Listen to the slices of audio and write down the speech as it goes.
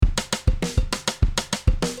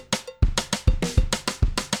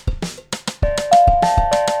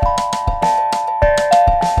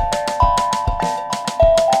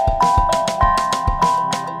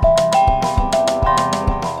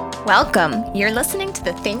Welcome. You're listening to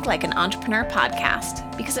the Think Like an Entrepreneur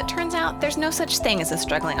podcast, because it turns out there's no such thing as a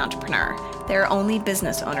struggling entrepreneur. There are only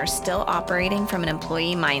business owners still operating from an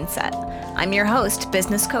employee mindset. I'm your host,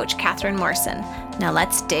 business coach Catherine Morrison. Now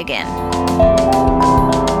let's dig in.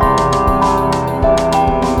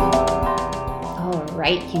 All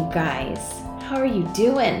right, you guys, how are you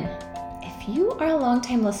doing? If you are a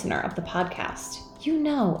longtime listener of the podcast, you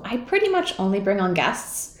know I pretty much only bring on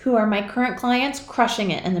guests who are my current clients crushing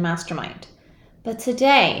it in the mastermind. But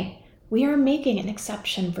today, we are making an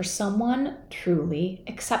exception for someone truly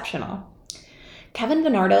exceptional. Kevin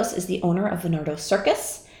Venardos is the owner of Venardos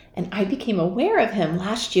Circus, and I became aware of him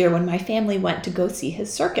last year when my family went to go see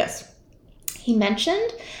his circus. He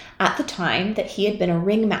mentioned at the time that he had been a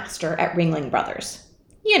ringmaster at Ringling Brothers.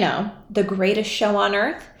 You know, the greatest show on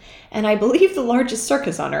earth, and I believe the largest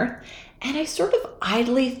circus on earth. And I sort of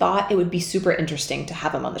idly thought it would be super interesting to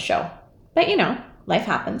have him on the show. But you know, life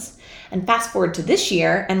happens. And fast forward to this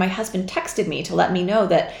year, and my husband texted me to let me know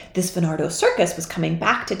that this Venardos Circus was coming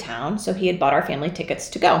back to town, so he had bought our family tickets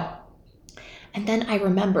to go. And then I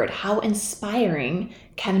remembered how inspiring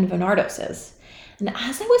Kevin Venardos is. And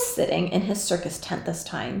as I was sitting in his circus tent this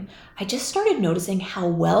time, I just started noticing how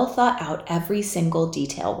well thought out every single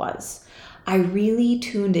detail was. I really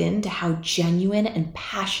tuned in to how genuine and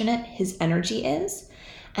passionate his energy is.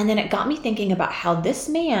 And then it got me thinking about how this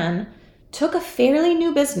man took a fairly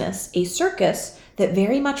new business, a circus that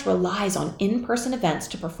very much relies on in-person events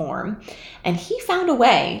to perform. And he found a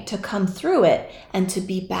way to come through it and to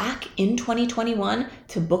be back in 2021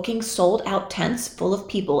 to booking sold out tents full of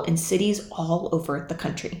people in cities all over the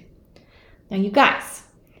country. Now, you guys,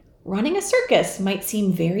 running a circus might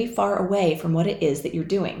seem very far away from what it is that you're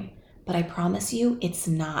doing. But I promise you, it's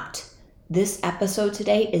not. This episode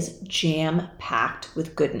today is jam-packed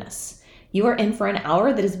with goodness. You are in for an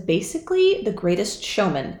hour that is basically the greatest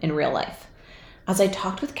showman in real life. As I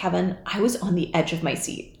talked with Kevin, I was on the edge of my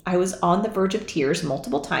seat. I was on the verge of tears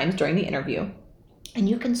multiple times during the interview. And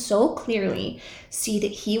you can so clearly see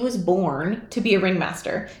that he was born to be a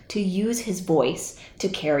ringmaster, to use his voice to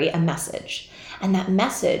carry a message. And that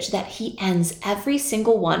message that he ends every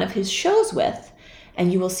single one of his shows with,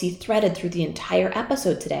 and you will see threaded through the entire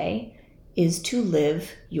episode today, is to live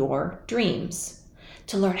your dreams.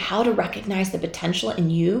 To learn how to recognize the potential in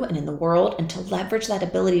you and in the world, and to leverage that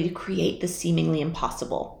ability to create the seemingly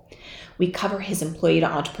impossible. We cover his employee to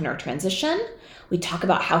entrepreneur transition. We talk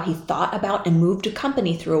about how he thought about and moved a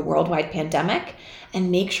company through a worldwide pandemic. And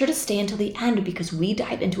make sure to stay until the end, because we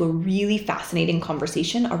dive into a really fascinating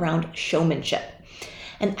conversation around showmanship.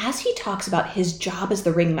 And as he talks about his job as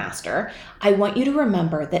the ringmaster, I want you to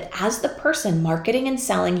remember that as the person marketing and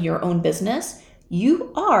selling your own business,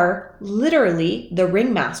 you are literally the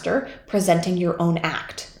ringmaster presenting your own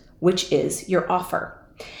act, which is your offer.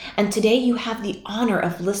 And today you have the honor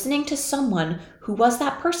of listening to someone who was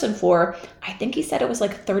that person for, I think he said it was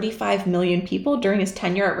like 35 million people during his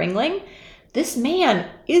tenure at Ringling. This man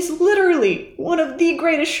is literally one of the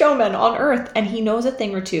greatest showmen on earth, and he knows a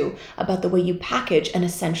thing or two about the way you package and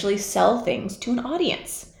essentially sell things to an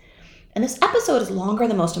audience. And this episode is longer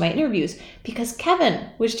than most of my interviews because Kevin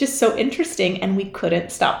was just so interesting and we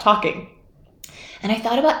couldn't stop talking. And I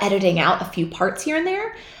thought about editing out a few parts here and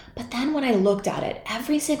there, but then when I looked at it,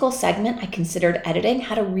 every single segment I considered editing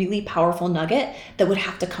had a really powerful nugget that would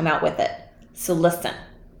have to come out with it. So listen.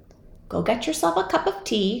 Go get yourself a cup of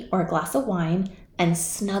tea or a glass of wine and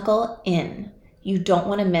snuggle in. You don't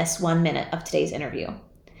want to miss 1 minute of today's interview.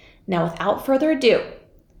 Now, without further ado,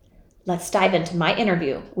 let's dive into my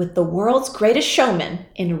interview with the world's greatest showman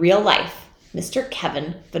in real life, Mr.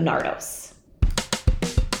 Kevin Venardos.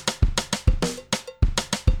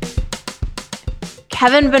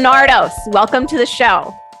 Kevin Venardos, welcome to the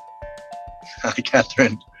show. Hi,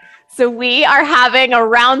 Catherine. So we are having a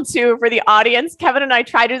round two for the audience. Kevin and I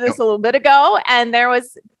tried to do this a little bit ago, and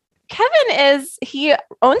he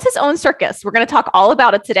owns his own circus. We're going to talk all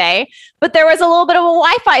about it today, but there was a little bit of a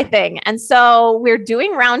Wi-Fi thing. And so we're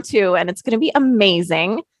doing round two, and it's going to be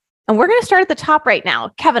amazing. And we're going to start at the top right now.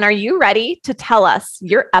 Kevin, are you ready to tell us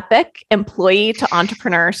your epic employee to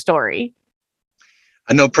entrepreneur story?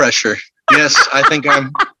 No pressure. Yes, I think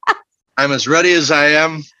I'm as ready as I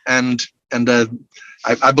am. And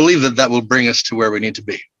I believe that will bring us to where we need to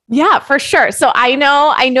be. Yeah, for sure. So I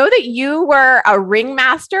know that you were a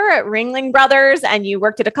ringmaster at Ringling Brothers and you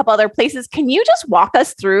worked at a couple other places. Can you just walk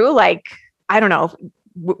us through, like, I don't know,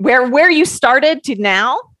 where you started to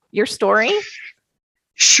now, your story?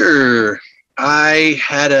 Sure. I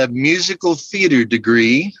had a musical theater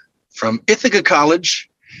degree from Ithaca College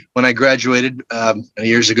when I graduated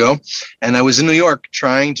years ago, and I was in New York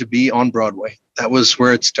trying to be on Broadway. That was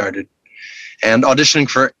where it started. And auditioning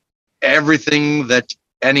for everything that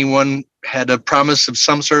anyone had a promise of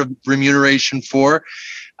some sort of remuneration for,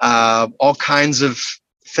 all kinds of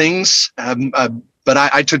things. But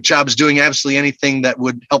I took jobs doing absolutely anything that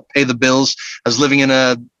would help pay the bills. I was living in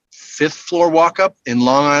a 5th floor walk-up in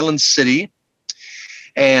Long Island City.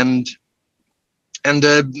 And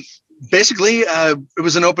basically, it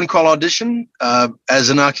was an open call audition, as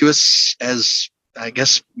innocuous as, I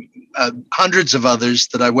guess, hundreds of others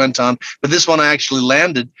that I went on. But this one I actually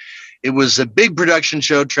landed. It was a big production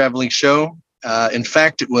show, traveling show. In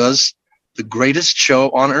fact, it was the greatest show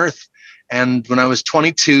on earth. And when I was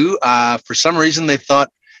 22, for some reason, they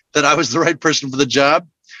thought that I was the right person for the job.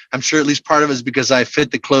 I'm sure at least part of it is because I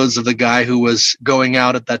fit the clothes of the guy who was going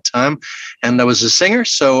out at that time. And I was a singer.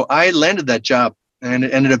 So I landed that job. And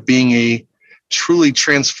it ended up being a truly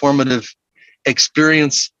transformative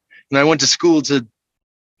experience. And I went to school to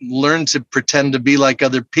learn to pretend to be like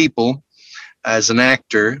other people as an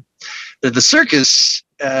actor. The circus,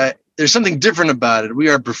 there's something different about it. We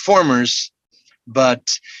are performers,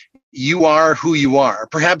 but you are who you are.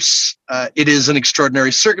 Perhaps it is an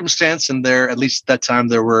extraordinary circumstance, and there, at least at that time,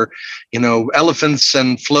 there were, elephants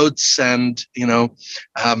and floats and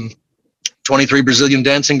 23 Brazilian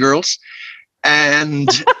dancing girls. And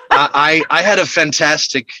I had a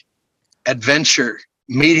fantastic adventure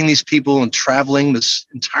meeting these people and traveling this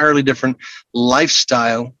entirely different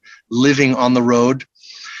lifestyle, living on the road.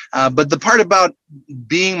 But the part about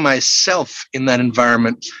being myself in that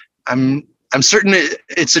environment, I'm certain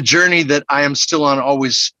it's a journey that I am still on,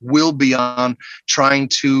 always will be on, trying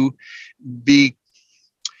to be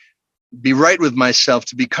right with myself,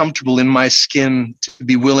 to be comfortable in my skin, to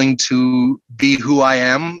be willing to be who I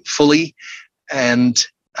am fully, and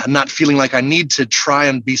not feeling like I need to try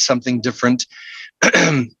and be something different.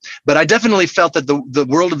 But I definitely felt that the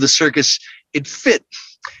world of the circus, it fit.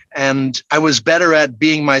 And I was better at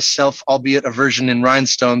being myself, albeit a version in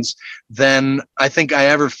rhinestones, than I think I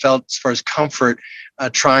ever felt as far as comfort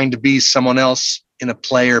trying to be someone else in a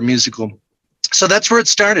play or musical. So that's where it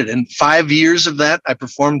started. And 5 years of that, I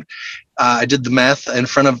performed, I did the math, in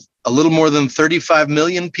front of a little more than 35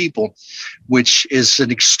 million people, which is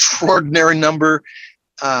an extraordinary number.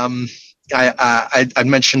 I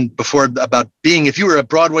mentioned before about being, if you were a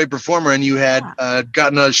Broadway performer and you had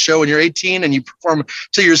gotten a show when you're 18 and you perform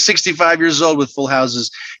till you're 65 years old with full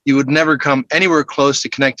houses, you would never come anywhere close to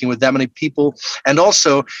connecting with that many people. And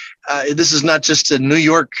also, this is not just a New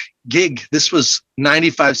York gig. This was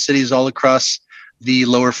 95 cities all across the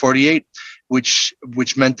lower 48, which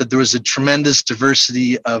meant that there was a tremendous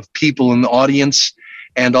diversity of people in the audience,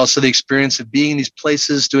 and also the experience of being in these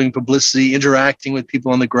places, doing publicity, interacting with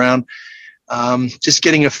people on the ground. Just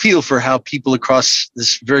getting a feel for how people across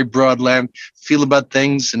this very broad land feel about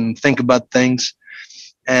things and think about things.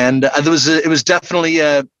 And it was definitely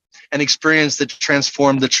an experience that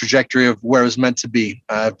transformed the trajectory of where it was meant to be.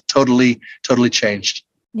 Totally changed.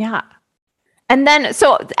 Yeah. And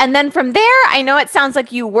then from there, I know it sounds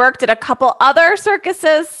like you worked at a couple other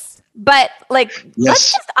circuses, but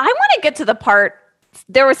yes. I want to get to the part.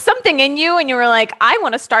 There was something in you and you were like, I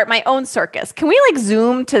want to start my own circus. Can we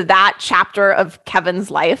zoom to that chapter of Kevin's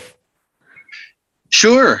life?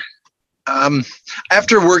 Sure.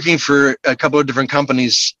 After working for a couple of different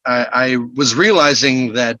companies, I was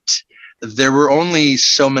realizing that there were only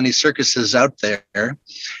so many circuses out there,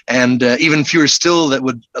 and even fewer still that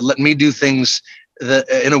would let me do things that,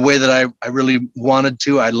 in a way that I really wanted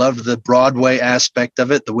to. I loved the Broadway aspect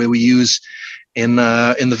of it, the way we use in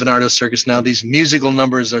the Venardo Circus now. These musical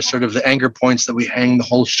numbers are sort of the anchor points that we hang the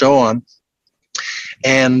whole show on.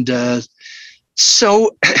 And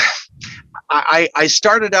so I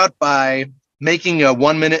started out by making a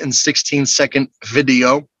 1 minute and 16-second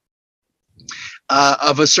video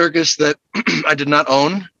of a circus that I did not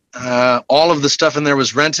own. All of the stuff in there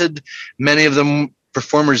was rented. Many of them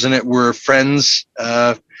performers in it were friends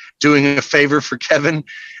doing a favor for Kevin.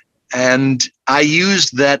 And I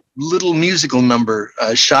used that little musical number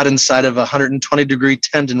shot inside of a 120-degree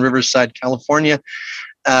tent in Riverside, California,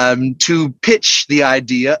 to pitch the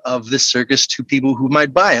idea of this circus to people who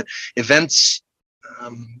might buy it. Events,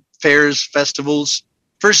 fairs, festivals.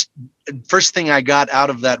 First thing I got out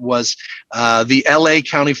of that was the LA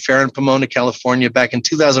County Fair in Pomona, California, back in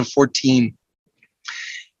 2014.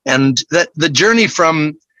 And the journey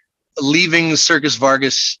from leaving Circus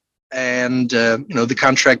Vargas and the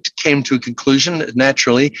contract came to a conclusion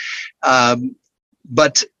naturally,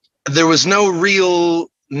 but there was no real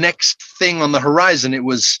next thing on the horizon. It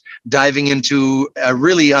was diving into a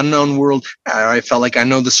really unknown world. I felt like I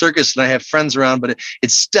know the circus and I have friends around, but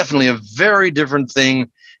it's definitely a very different thing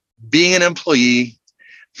being an employee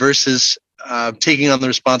versus taking on the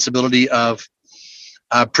responsibility of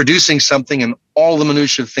producing something and all the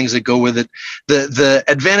minutiae of things that go with it. The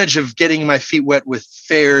advantage of getting my feet wet with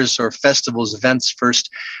fairs or festivals, events first,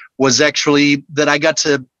 was actually that I got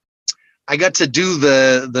to do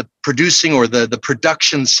the producing or the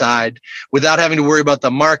production side without having to worry about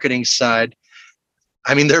the marketing side.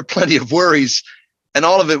 I mean, there are plenty of worries, and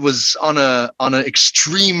all of it was on an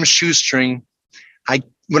extreme shoestring.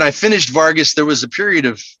 When I finished Vargas, there was a period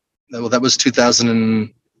of, well, that was 2000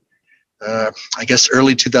 and I guess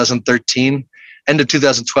early 2013, end of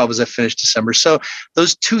 2012 as I finished December. So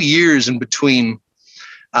those 2 years in between,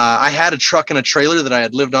 I had a truck and a trailer that I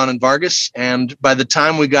had lived on in Vargas. And by the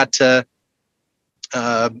time we got to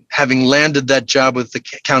having landed that job with the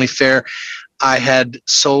county fair, I had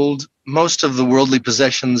sold most of the worldly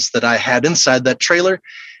possessions that I had inside that trailer,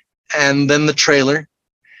 and then the trailer.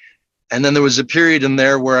 And then there was a period in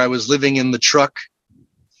there where I was living in the truck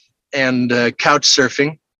and couch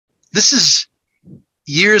surfing. This is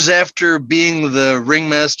years after being the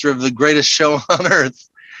ringmaster of the greatest show on earth,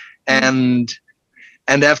 and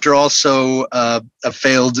after also a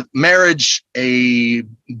failed marriage, a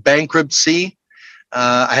bankruptcy.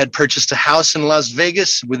 I had purchased a house in Las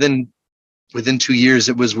Vegas. Within 2 years,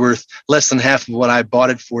 it was worth less than half of what I bought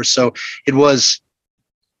it for. So it was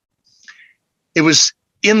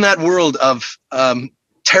in that world of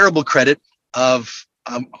terrible credit, of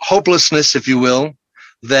hopelessness, if you will,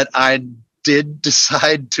 that I did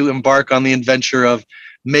decide to embark on the adventure of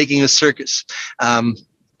making a circus. I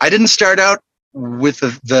didn't start out with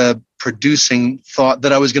the producing thought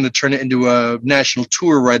that I was going to turn it into a national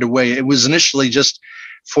tour right away. It was initially just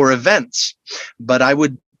for events, but I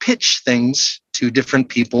would pitch things to different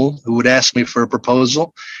people who would ask me for a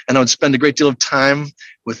proposal, and I would spend a great deal of time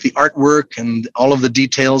with the artwork and all of the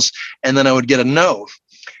details, and then I would get a no.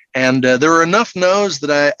 And there were enough no's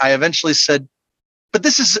that I eventually said, but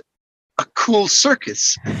this is a cool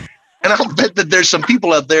circus, and I'll bet that there's some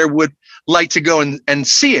people out there would like to go and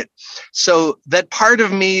see it. So that part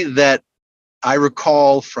of me that I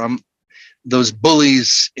recall from those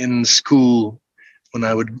bullies in school when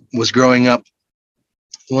I was growing up,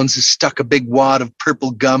 the ones who stuck a big wad of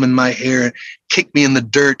purple gum in my hair, kicked me in the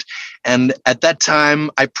dirt. And at that time,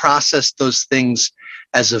 I processed those things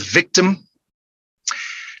as a victim.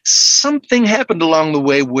 Something happened along the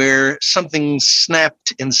way where something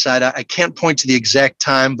snapped inside. I can't point to the exact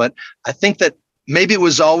time, but I think that maybe it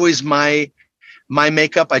was always my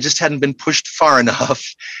makeup. I just hadn't been pushed far enough.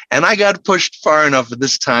 And I got pushed far enough at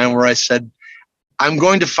this time where I said, I'm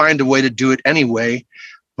going to find a way to do it anyway,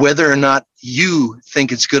 whether or not you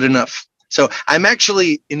think it's good enough. So I'm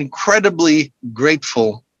actually incredibly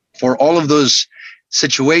grateful for all of those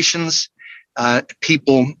situations,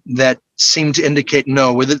 people that seem to indicate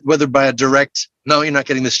no, whether by a direct, no, you're not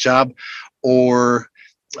getting this job, or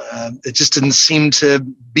it just didn't seem to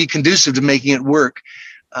be conducive to making it work.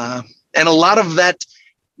 And a lot of that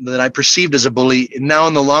I perceived as a bully, now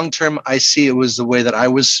in the long term, I see it was the way that I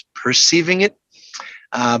was perceiving it.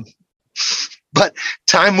 But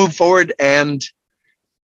time moved forward, and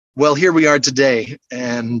well, here we are today.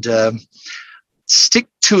 And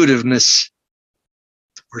stick-to-itiveness,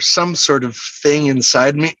 or some sort of thing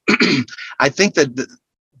inside me, I think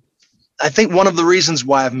one of the reasons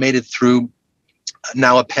why I've made it through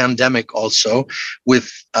now a pandemic also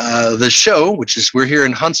with the show, which is we're here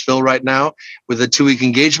in Huntsville right now with a 2-week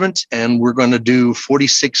engagement, and we're going to do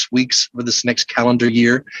 46 weeks for this next calendar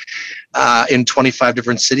year in 25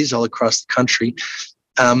 different cities all across the country.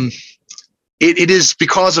 It is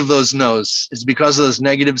because of those no's. It's because of those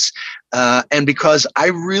negatives, and because I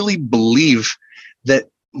really believe that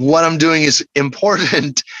what I'm doing is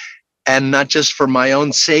important, and not just for my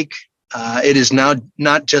own sake. It is now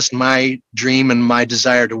not just my dream and my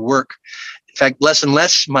desire to work. In fact, less and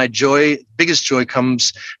less my biggest joy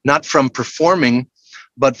comes not from performing,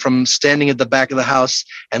 but from standing at the back of the house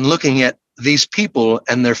and looking at these people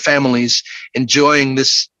and their families enjoying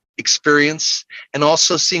this experience, and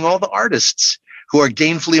also seeing all the artists who are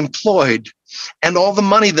gainfully employed, and all the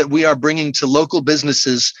money that we are bringing to local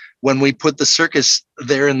businesses when we put the circus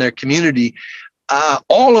there in their community.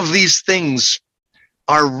 All of these things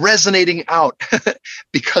are resonating out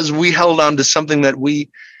because we held on to something that we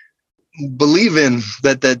believe in,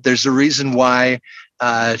 that there's a reason why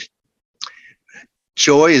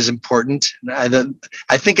joy is important.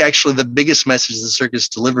 I think actually the biggest message the circus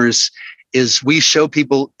delivers is we show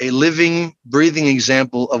people a living, breathing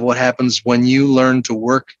example of what happens when you learn to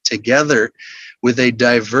work together with a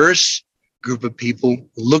diverse group of people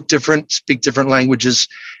who look different, speak different languages,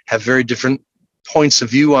 have very different points of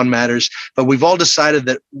view on matters, but we've all decided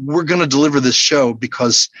that we're going to deliver this show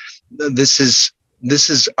because this is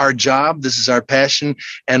our job, this is our passion,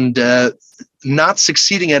 and not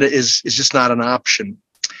succeeding at it is just not an option.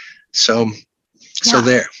 So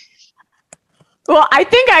there. Well, I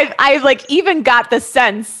think I've like even got the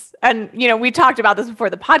sense, and we talked about this before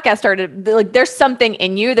the podcast started, like there's something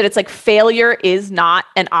in you that it's like failure is not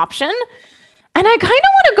an option. And I kind of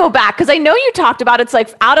want to go back because I know you talked about it's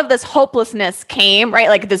like out of this hopelessness came, right?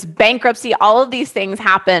 Like this bankruptcy, all of these things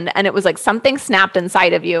happened and it was like something snapped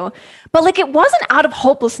inside of you. But like it wasn't out of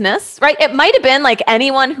hopelessness, right? It might have been like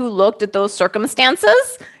anyone who looked at those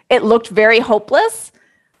circumstances, it looked very hopeless.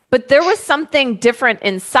 But there was something different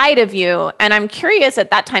inside of you. And I'm curious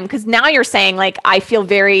at that time, because now you're saying like, I feel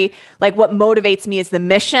very like what motivates me is the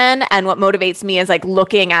mission and what motivates me is like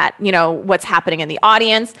looking at, what's happening in the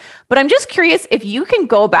audience. But I'm just curious if you can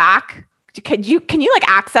go back, can you like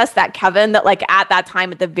access that Kevin that like at that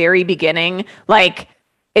time at the very beginning, like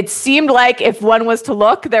it seemed like if one was to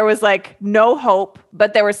look, there was like no hope,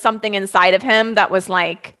 but there was something inside of him that was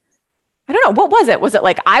like, I don't know. What was it? Was it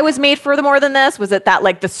like I was made for more than this? Was it that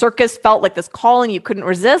like the circus felt like this calling you couldn't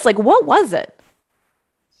resist? Like what was it?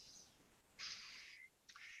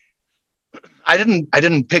 I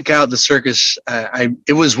didn't pick out the circus.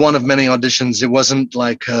 It was one of many auditions. It wasn't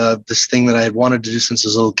like this thing that I had wanted to do since I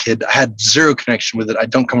was a little kid. I had zero connection with it. I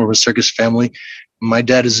don't come from a circus family. My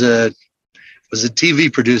dad was a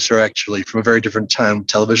TV producer, actually, from a very different time,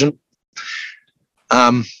 television.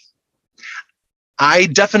 I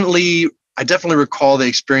definitely recall the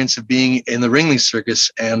experience of being in the Ringling Circus.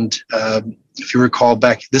 And if you recall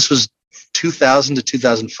back, this was 2000 to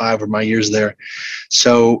 2005 were my years there.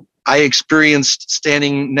 So I experienced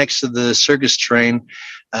standing next to the circus train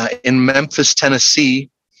in Memphis, Tennessee.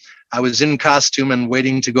 I was in costume and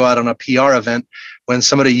waiting to go out on a PR event when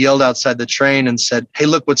somebody yelled outside the train and said, "Hey,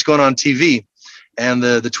 look what's going on TV." And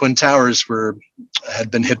the Twin Towers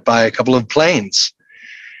had been hit by a couple of planes.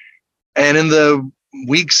 And in the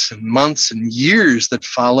weeks and months and years that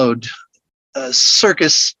followed,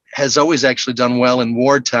 circus has always actually done well in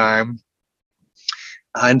wartime.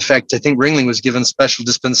 In fact, I think Ringling was given special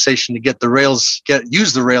dispensation to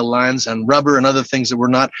use the rail lines and rubber and other things that were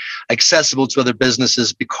not accessible to other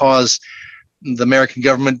businesses because the American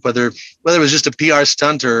government, whether it was just a PR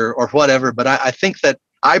stunt or whatever, but I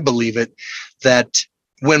believe it, that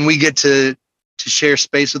when we get to share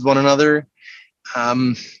space with one another,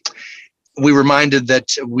 we reminded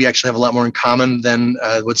that we actually have a lot more in common than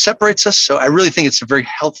what separates us. So I really think it's a very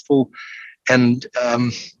helpful and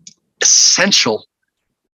essential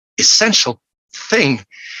thing.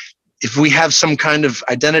 If we have some kind of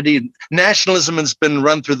identity, nationalism has been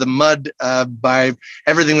run through the mud by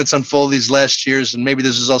everything that's unfolded these last years, and maybe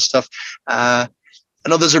this is all stuff. I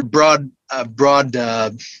know those are broad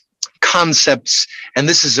concepts, and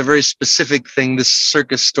this is a very specific thing, this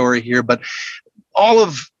circus story here, but all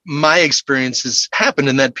of my experiences happened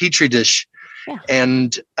in that Petri dish. Yeah.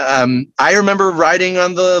 And I remember riding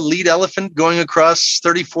on the lead elephant going across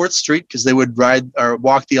 34th Street because they would ride or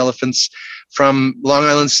walk the elephants from Long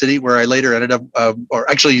Island City, where I later ended up, or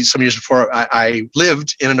actually some years before, I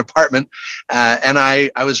lived in an apartment. And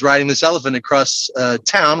I was riding this elephant across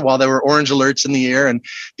town while there were orange alerts in the air and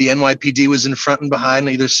the NYPD was in front and behind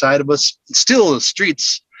on either side of us. Still, the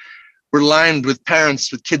streets were lined with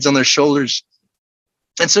parents with kids on their shoulders.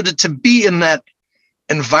 And so to be in that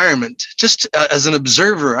environment, just as an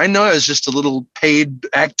observer, I know I was just a little paid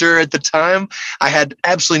actor at the time. I had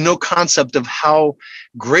absolutely no concept of how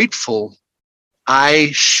grateful I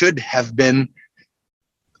should have been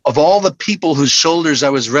of all the people whose shoulders I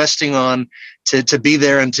was resting on to be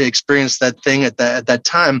there and to experience that thing at that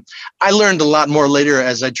time. I learned a lot more later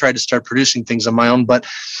as I tried to start producing things on my own, but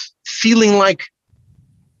feeling like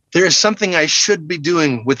there is something I should be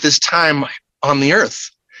doing with this time on the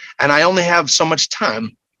earth. And I only have so much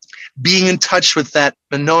time. Being in touch with that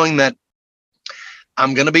and knowing that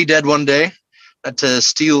I'm going to be dead one day, to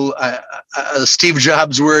steal Steve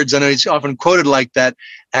Jobs' words. I know he's often quoted like that.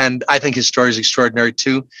 And I think his story is extraordinary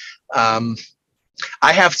too. I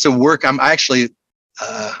have to work. I don't want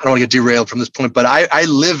to get derailed from this point, but I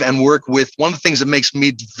live and work with, one of the things that makes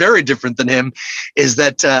me very different than him is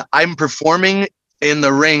that I'm performing in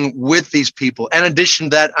the ring with these people. In addition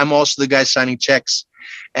to that, I'm also the guy signing checks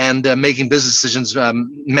and making business decisions,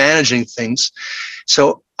 managing things.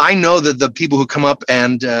 So I know that the people who come up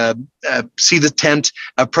and see the tent,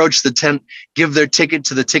 approach the tent, give their ticket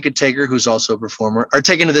to the ticket taker, who's also a performer, are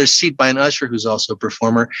taken to their seat by an usher, who's also a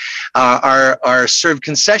performer, are served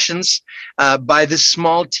concessions by this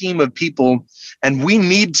small team of people. And we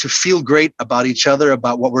need to feel great about each other,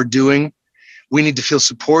 about what we're doing. We need to feel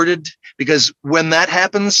supported, because when that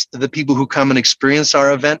happens, the people who come and experience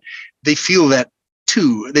our event, they feel that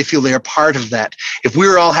too. They feel they are part of that. If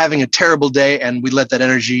we're all having a terrible day and we let that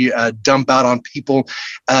energy dump out on people,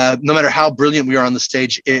 no matter how brilliant we are on the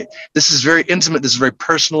stage, this is very intimate. This is very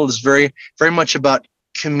personal. This is very, very much about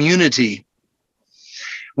community,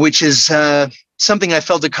 which is something I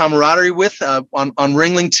felt a camaraderie with on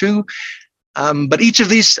Ringling too. But each of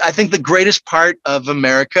these, I think the greatest part of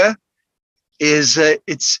America is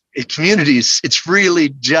it's communities. It's really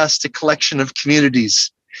just a collection of communities.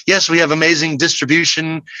 Yes, we have amazing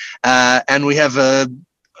distribution, and we have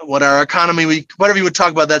our economy, whatever you would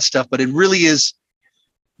talk about that stuff, but it really is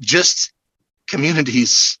just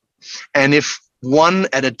communities. And if one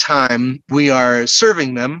at a time we are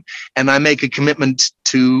serving them, and I make a commitment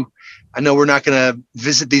to, I know we're not going to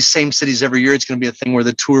visit these same cities every year. It's going to be a thing where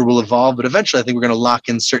the tour will evolve, but eventually I think we're going to lock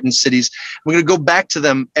in certain cities. We're going to go back to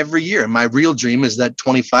them every year. My real dream is that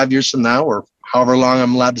 25 years from now, or however long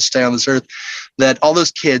I'm allowed to stay on this earth, that all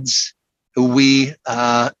those kids who we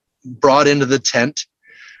brought into the tent,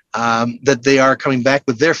 that they are coming back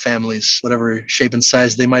with their families, whatever shape and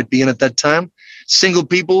size they might be in at that time. Single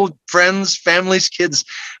people, friends, families, kids,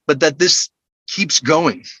 but that this keeps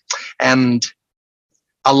going. And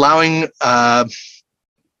allowing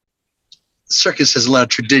circus has a lot of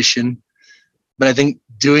tradition, but I think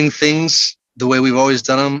doing things the way we've always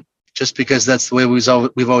done them, just because that's the way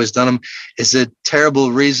we've always done them, is a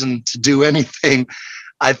terrible reason to do anything.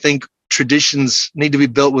 I think traditions need to be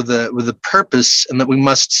built with a purpose, and that we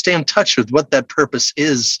must stay in touch with what that purpose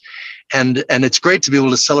is. And it's great to be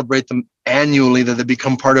able to celebrate them annually, that they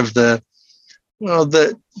become part of the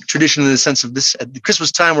tradition in the sense of this. At the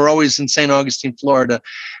Christmas time, we're always in St. Augustine, Florida.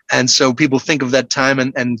 And so people think of that time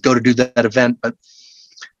and go to do that event. But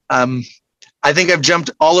I think I've jumped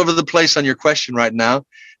all over the place on your question right now.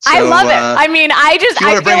 So, I love it. I mean, I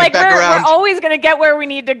feel like we're always going to get where we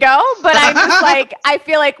need to go, but I'm just like, I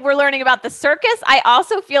feel like we're learning about the circus. I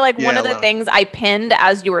also feel like one of the things I pinned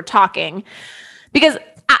as you were talking, because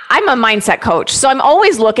I'm a mindset coach. So I'm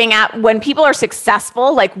always looking at when people are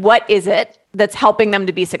successful, like what is it that's helping them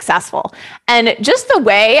to be successful? And just the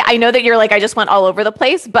way, I know that you're like, I just went all over the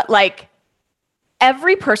place, but like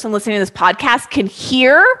every person listening to this podcast can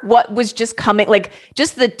hear what was just coming, like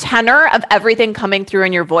just the tenor of everything coming through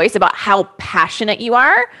in your voice about how passionate you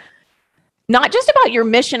are, not just about your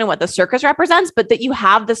mission and what the circus represents, but that you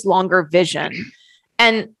have this longer vision.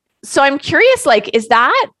 And so I'm curious, like, is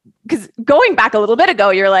that, because going back a little bit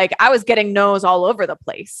ago, you're like, I was getting no's all over the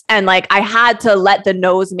place. And like, I had to let the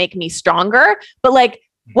no's make me stronger. But like,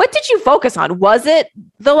 what did you focus on? Was it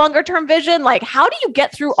the longer term vision? Like, how do you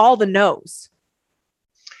get through all the no's?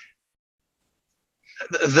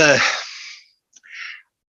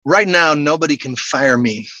 Right now, nobody can fire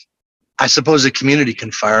me. I suppose a community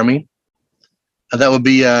can fire me. That would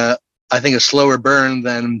be, I think, a slower burn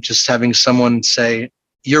than just having someone say,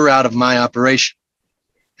 you're out of my operation.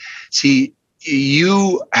 See,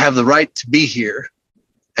 you have the right to be here,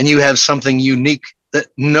 and you have something unique that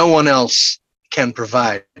no one else can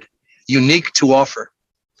provide, unique to offer.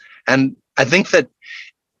 And I think that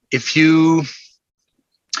if you,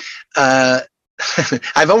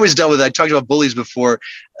 I've always dealt with, I talked about bullies before,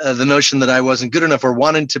 the notion that I wasn't good enough, or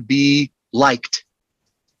wanting to be liked,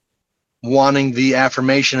 wanting the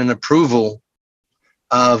affirmation and approval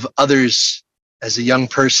of others as a young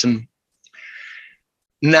person.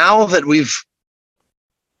 Now that we've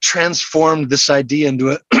transformed this idea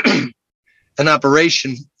into an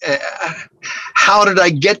operation, how did I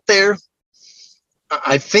get there?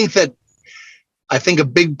 I think a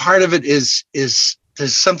big part of it is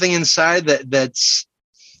there's something inside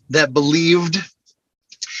that believed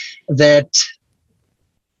that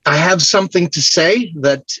I have something to say,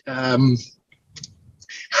 that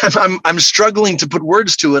I'm struggling to put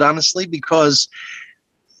words to it, honestly, because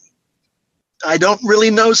I don't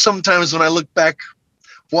really know sometimes when I look back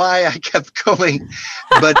why I kept going.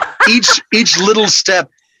 But each little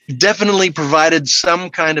step definitely provided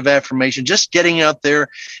some kind of affirmation, just getting out there,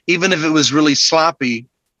 even if it was really sloppy.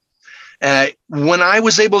 When I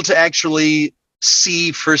was able to actually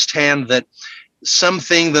see firsthand that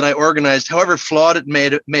something that I organized, however flawed it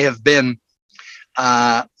may have been,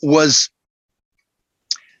 was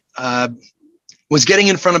getting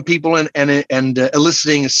in front of people and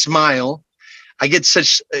eliciting a smile. I get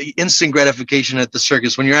such instant gratification at the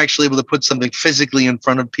circus when you're actually able to put something physically in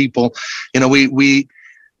front of people. You know, we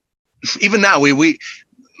even now we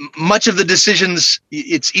much of the decisions,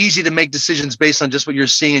 it's easy to make decisions based on just what you're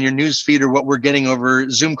seeing in your news feed or what we're getting over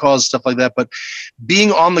Zoom calls, stuff like that. But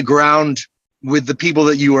being on the ground with the people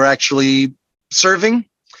that you are actually serving,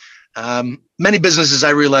 Many businesses,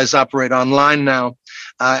 I realize, operate online now.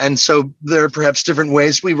 And so there are perhaps different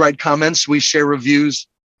ways. We write comments, we share reviews,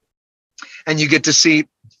 and you get to see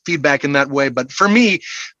feedback in that way. But for me,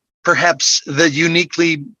 perhaps the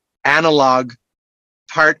uniquely analog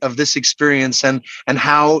part of this experience and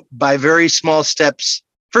how by very small steps,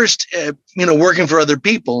 first, working for other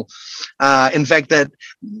people. In fact, that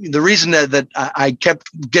the reason that I kept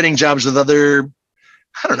getting jobs with other,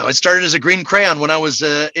 I don't know, it started as a green crayon when I was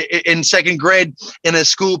in second grade in a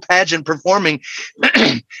school pageant performing,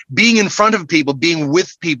 being in front of people, being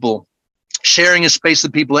with people, sharing a space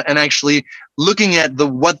with people, and actually looking at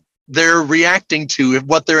what they're reacting to,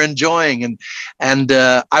 what they're enjoying. And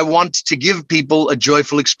I want to give people a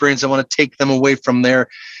joyful experience. I want to take them away from their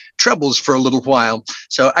troubles for a little while.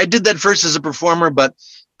 So I did that first as a performer, but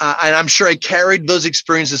and I'm sure I carried those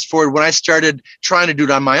experiences forward when I started trying to do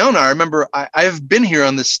it on my own. I remember I've been here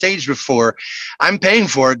on this stage before. I'm paying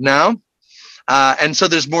for it now. And so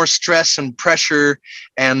there's more stress and pressure,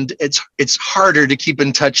 and it's harder to keep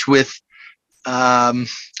in touch with a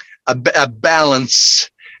balance,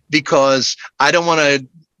 because I don't want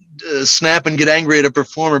to snap and get angry at a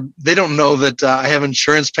performer. They don't know that I have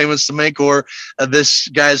insurance payments to make, or this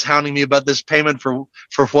guy's hounding me about this payment for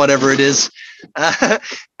whatever it is.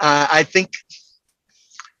 I think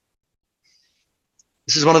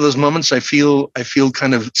this is one of those moments I feel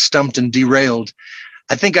kind of stumped and derailed.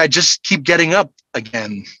 I think I just keep getting up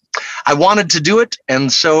again. I wanted to do it,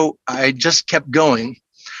 and so I just kept going.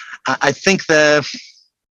 I think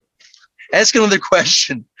ask another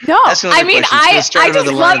question. No, I mean, I just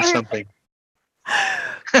love something.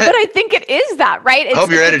 But I think it is that, right? I hope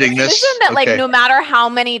you're editing this. Isn't that like no matter how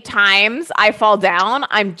many times I fall down,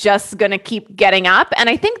 I'm just going to keep getting up? And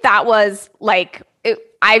I think that was like,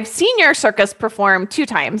 I've seen your circus perform 2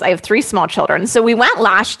 times. I have 3 small children. So we went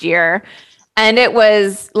last year, and it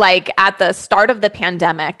was like at the start of the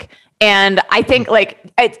pandemic. And I think like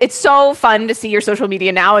it's so fun to see your social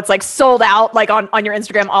media now. It's like sold out like on your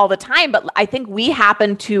Instagram all the time. But I think we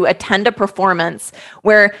happened to attend a performance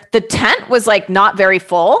where the tent was like not very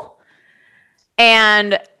full.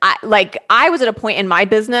 And I was at a point in my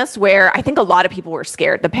business where I think a lot of people were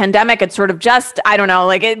scared. The pandemic had sort of just, I don't know,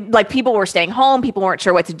 like people were staying home, people weren't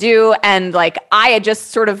sure what to do. And like, I had just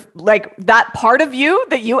sort of like that part of you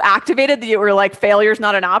that you activated, that you were like, failure's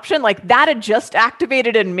not an option. Like that had just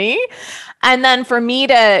activated in me. And then for me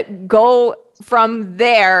to go from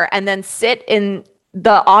there and then sit in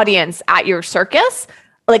the audience at your circus,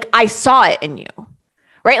 like I saw it in you.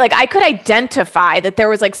 Right? Like I could identify that there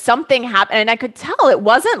was like something happening, and I could tell it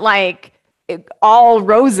wasn't like all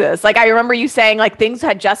roses. Like I remember you saying like things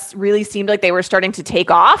had just really seemed like they were starting to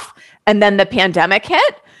take off, and then the pandemic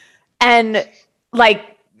hit, and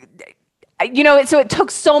like, so it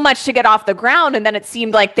took so much to get off the ground, and then it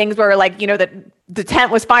seemed like things were like, that the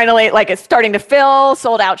tent was finally like it's starting to fill,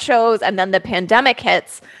 sold out shows, and then the pandemic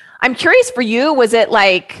hits. I'm curious for you, was it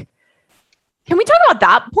like, can we talk about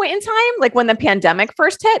that point in time, like when the pandemic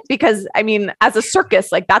first hit? Because I mean, as a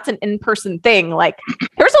circus, like that's an in-person thing. Like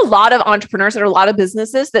there's a lot of entrepreneurs and a lot of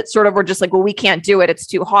businesses that sort of were just like, well, we can't do it. It's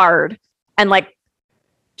too hard. And like,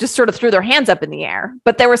 just sort of threw their hands up in the air.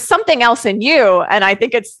 But there was something else in you. And I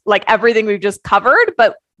think it's like everything we've just covered.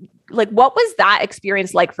 But like, what was that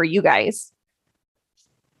experience like for you guys?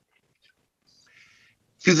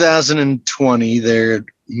 2020, there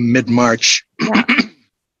mid-March. Yeah.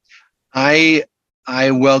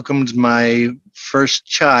 I welcomed my first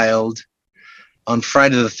child on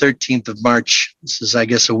Friday the 13th of March. This is, I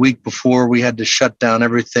guess, a week before we had to shut down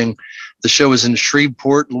everything. The show was in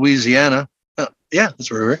Shreveport, Louisiana. Yeah,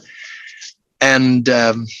 that's where we were. And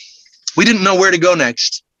we didn't know where to go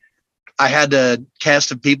next. I had a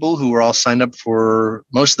cast of people who were all signed up for,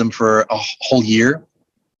 most of them for a whole year.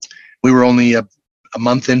 We were only a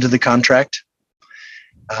month into the contract.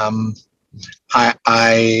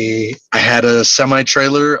 I had a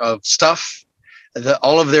semi-trailer of stuff,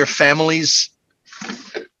 all of their families.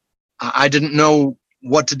 I didn't know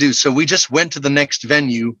what to do. So we just went to the next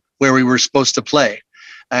venue where we were supposed to play.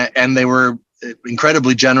 And they were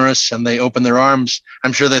incredibly generous, and they opened their arms.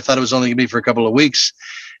 I'm sure they thought it was only going to be for a couple of weeks.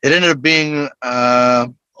 It ended up being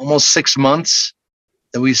almost 6 months.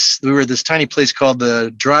 That we were at this tiny place called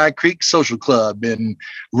the Dry Creek Social Club in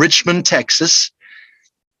Richmond, Texas.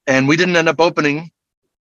 And we didn't end up opening,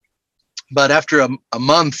 but after a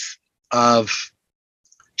month of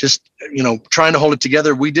just, trying to hold it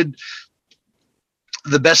together, we did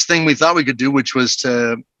the best thing we thought we could do, which was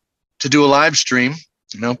to do a live stream.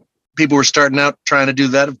 People were starting out trying to do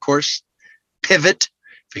that, of course. Pivot,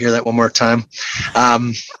 if you hear that one more time.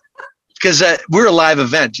 because we're a live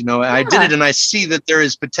event, you know. Yeah. I did it, and I see that there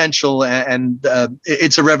is potential, and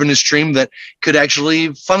it's a revenue stream that could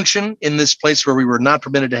actually function in this place where we were not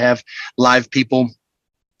permitted to have live people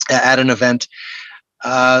at an event.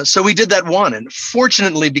 So we did that one, and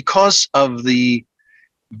fortunately, because of the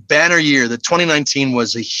banner year, the 2019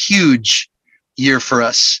 was a huge year for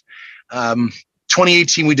us.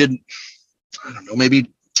 2018, we did, I don't know,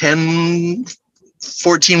 maybe 10,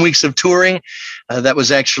 14 weeks of touring. That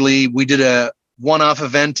was actually, we did a one-off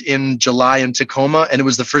event in July in Tacoma, and it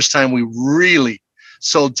was the first time we really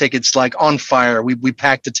sold tickets like on fire. We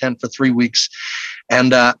packed a tent for 3 weeks,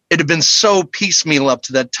 and it had been so piecemeal up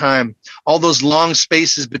to that time. All those long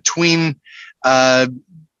spaces between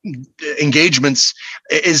engagements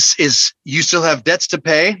is you still have debts to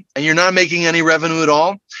pay, and you're not making any revenue at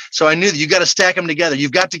all. So I knew that you got to stack them together.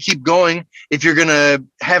 You've got to keep going if you're going to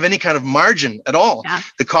have any kind of margin at all. Yeah.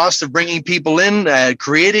 The cost of bringing people in,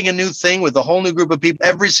 creating a new thing with a whole new group of people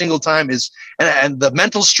every single time is, and the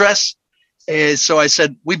mental stress is. So I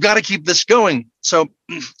said, we've got to keep this going. So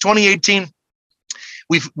 2018,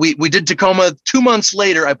 we did Tacoma. 2 months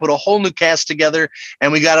later, I put a whole new cast together,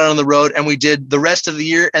 and we got out on the road, and we did the rest of the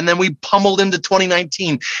year, and then we pummeled into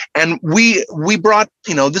 2019. And we brought,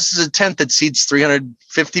 you know, this is a tent that seats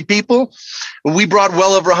 350 people. We brought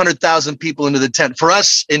well over 100,000 people into the tent. For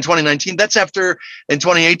us in 2019, that's after in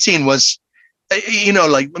 2018 was, you know,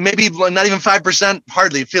 like maybe not even 5%,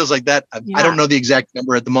 hardly. It feels like that. Yeah. I don't know the exact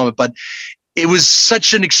number at the moment, but it was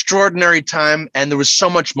such an extraordinary time, and there was so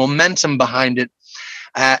much momentum behind it.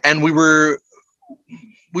 And we were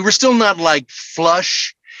still not like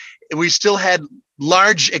flush. We still had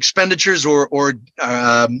large expenditures or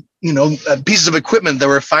pieces of equipment that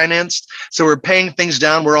were financed. So we're paying things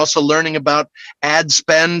down. We're also learning about ad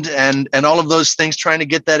spend and all of those things, trying to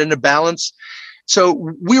get that into balance. So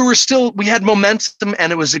we had momentum,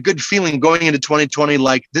 and it was a good feeling going into 2020,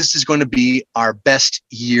 like this is going to be our best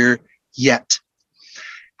year yet.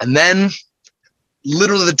 And then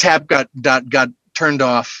literally the tap got turned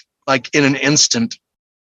off like in an instant.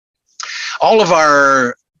 All of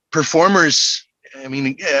our performers, I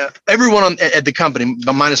mean, everyone at the company,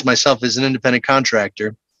 minus myself, is an independent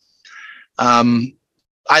contractor.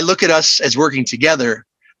 I look at us as working together,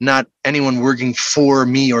 not anyone working for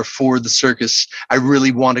me or for the circus. I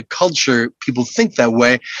really want a culture. People think that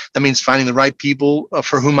way. That means finding the right people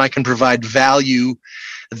for whom I can provide value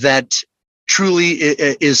that truly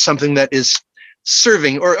is something that is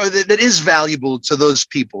serving or that is valuable to those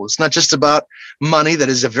people. It's not just about money. That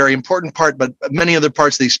is a very important part, but many other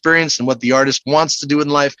parts of the experience and what the artist wants to do in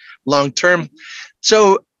life long term.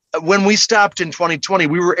 So when we stopped in 2020,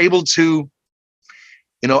 we were able to,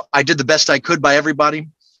 you know, I did the best I could by everybody.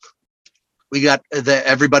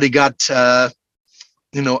 Everybody got a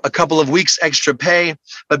couple of weeks extra pay,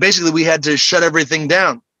 but basically we had to shut everything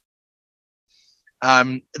down.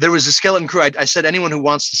 There was a skeleton crew. I said, anyone who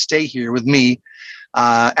wants to stay here with me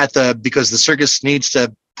because the circus needs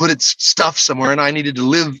to put its stuff somewhere, and I needed to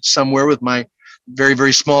live somewhere with my very,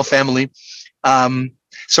 very small family.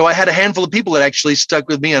 So I had a handful of people that actually stuck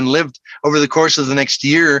with me and lived over the course of the next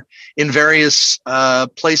year in various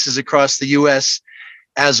places across the U.S.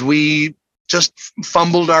 as we just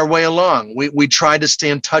fumbled our way along. We tried to stay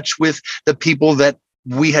in touch with the people that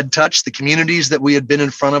we had touched, the communities that we had been in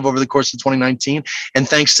front of over the course of 2019. And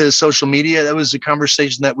thanks to social media, that was a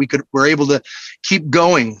conversation that were able to keep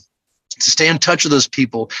going, to stay in touch with those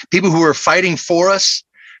people who were fighting for us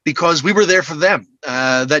because we were there for them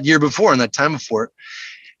that year before and that time before.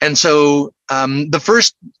 And so the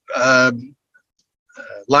first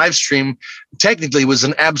live stream technically was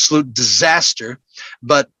an absolute disaster,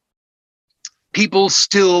 but people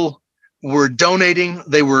still were donating.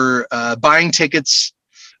 They were buying tickets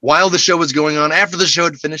while the show was going on. After the show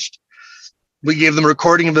had finished, we gave them a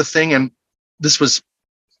recording of the thing. And this was,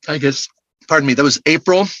 I guess, that was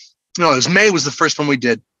April. No, it was May was the first one we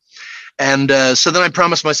did. And so then I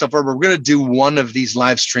promised myself, we're going to do one of these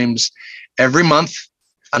live streams every month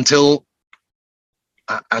until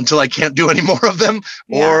I can't do any more of them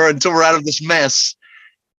or until we're out of this mess.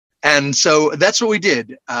 And so that's what we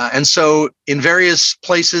did. And so in various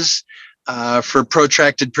places, for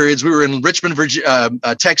protracted periods. We were in Richmond,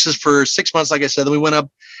 Texas for 6 months, like I said. Then we went up,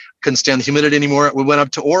 couldn't stand the humidity anymore. We went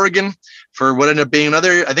up to Oregon for what ended up being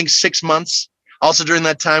another, I think, 6 months. Also during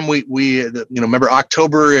that time, we remember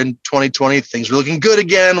October in 2020, things were looking good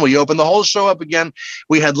again. We opened the whole show up again.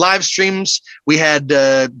 We had live streams. We had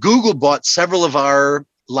Google bought several of our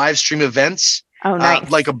live stream events. Oh, nice.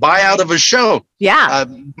 Like a buyout of a show. Yeah.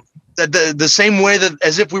 the same way that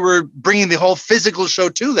as if we were bringing the whole physical show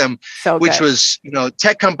to them, which was,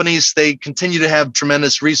 tech companies, they continue to have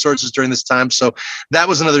tremendous resources during this time. So that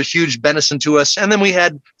was another huge benefit to us. And then we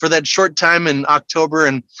had, for that short time in October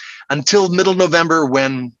and until middle November,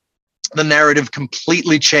 when the narrative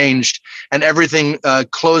completely changed and everything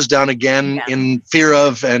closed down again in fear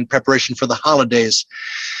of and preparation for the holidays.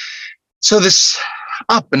 So this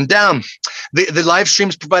up and down. The live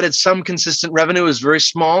streams provided some consistent revenue. It was very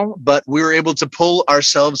small, but we were able to pull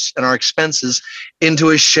ourselves and our expenses into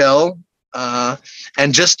a shell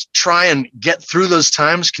and just try and get through those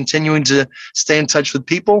times, continuing to stay in touch with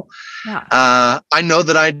people. I know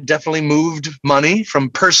that I definitely moved money from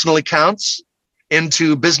personal accounts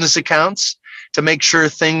into business accounts to make sure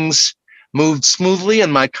things moved smoothly,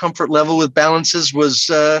 and my comfort level with balances was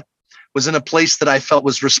in a place that I felt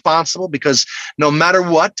was responsible, because no matter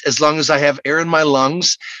what, as long as I have air in my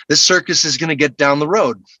lungs, this circus is going to get down the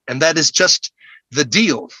road. And that is just the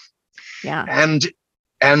deal. Yeah.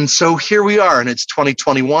 And so here we are, and it's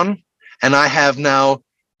 2021, and I have now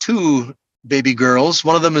 2 baby girls.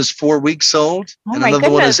 One of them is 4 weeks old, and another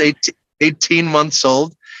one is 18 months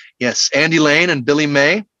old. Yes, Andy Lane and Billy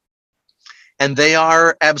May. And they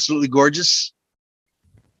are absolutely gorgeous.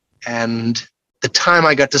 And the time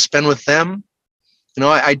I got to spend with them,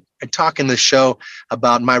 I talk in the show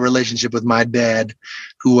about my relationship with my dad,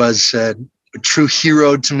 who was a true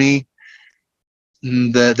hero to me.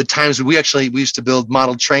 The times we used to build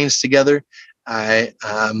model trains together. And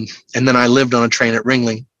then I lived on a train at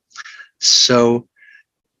Ringling. So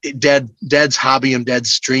Dad's hobby and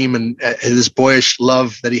Dad's dream and his boyish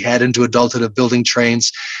love that he had into adulthood of building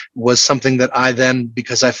trains was something that I then,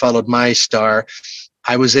 because I followed my star,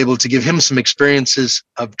 I was able to give him some experiences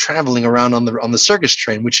of traveling around on the circus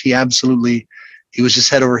train, which he was just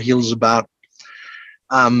head over heels about.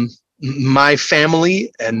 My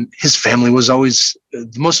family and his family was always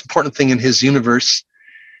the most important thing in his universe.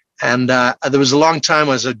 And there was a long time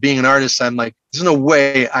as being an artist, I'm like, there's no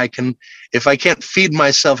way if I can't feed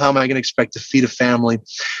myself, how am I going to expect to feed a family?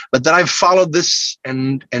 But then I've followed this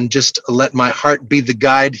and just let my heart be the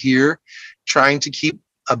guide here, trying to keep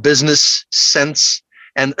a business sense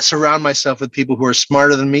and surround myself with people who are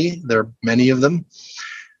smarter than me. There are many of them.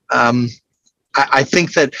 I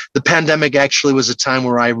think that the pandemic actually was a time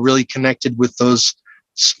where I really connected with those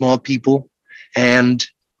small people and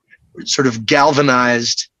sort of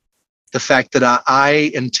galvanized the fact that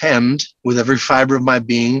I intend with every fiber of my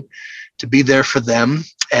being to be there for them.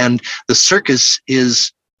 And the circus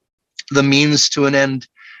is the means to an end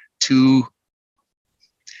to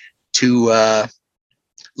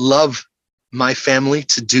love my family,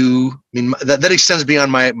 that extends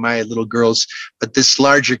beyond my little girls, but this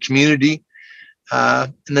larger community,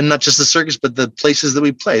 and then not just the circus, but the places that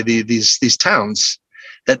we play, these towns,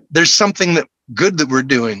 that there's something good that we're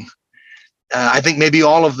doing. I think maybe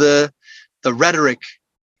all of the rhetoric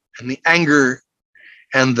and the anger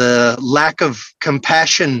and the lack of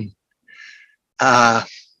compassion,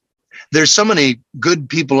 there's so many good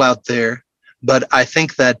people out there, but I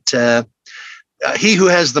think that he who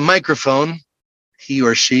has the microphone, he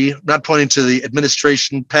or she, not pointing to the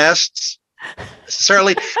administration past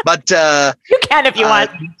necessarily, but you can if you want.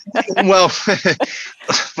 Well,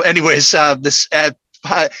 anyways,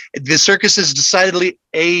 the circus is decidedly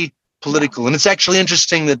apolitical, and it's actually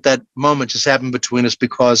interesting that moment just happened between us,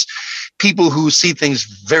 because people who see things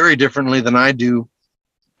very differently than I do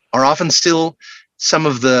are often still some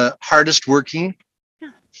of the hardest working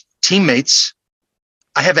teammates.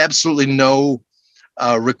 I have absolutely no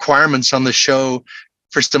requirements on the show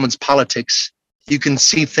for someone's politics. You can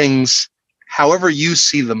see things however you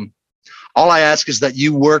see them. All I ask is that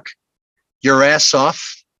you work your ass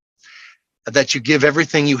off, that you give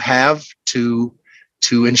everything you have to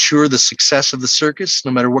ensure the success of the circus,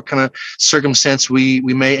 no matter what kind of circumstance we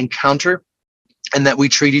may encounter, and that we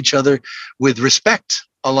treat each other with respect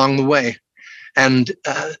along the way. And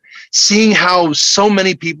seeing how so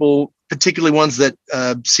many people, particularly ones that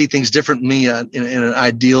see things differently in an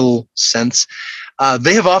ideal sense,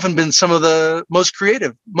 they have often been some of the most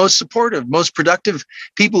creative, most supportive, most productive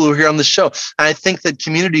people who are here on the show. And I think that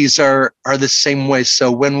communities are the same way.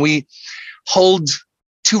 So when we hold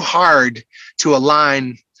too hard to a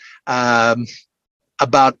line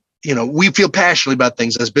about, we feel passionately about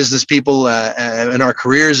things as business people in our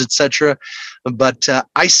careers, etc. But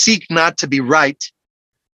I seek not to be right,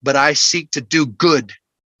 but I seek to do good.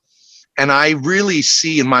 And I really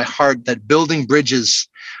see in my heart that building bridges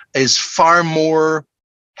is far more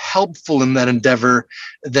helpful in that endeavor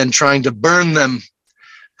than trying to burn them.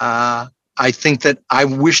 I think that I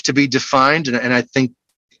wish to be defined, and I think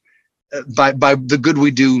by the good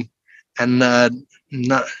we do And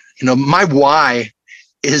not, my why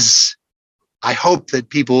is, I hope that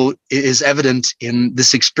people is evident in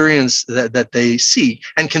this experience that they see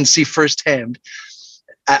and can see firsthand.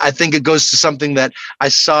 I think it goes to something that I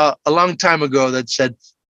saw a long time ago that said,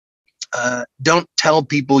 don't tell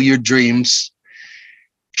people your dreams,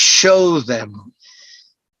 show them.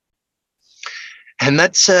 And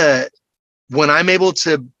that's when I'm able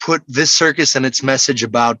to put this circus and its message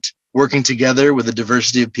about working together with a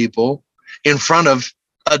diversity of people in front of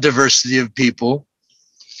a diversity of people,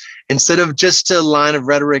 instead of just a line of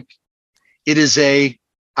rhetoric, it is I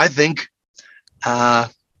think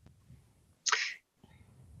that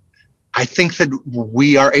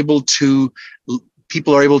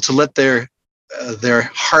people are able to let their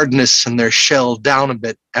hardness and their shell down a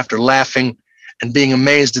bit after laughing and being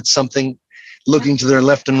amazed at something, looking to their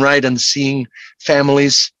left and right and seeing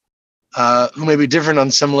families who may be different on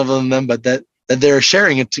some level than them, but that they're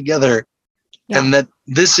sharing it together. Yeah. And that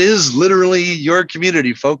this is literally your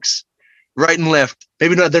community, folks, right and left.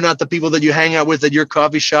 Maybe they're not the people that you hang out with at your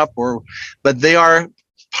coffee shop, but they are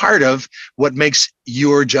part of what makes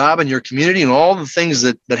your job and your community and all the things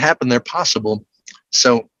that happen there possible.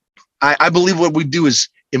 So I believe what we do is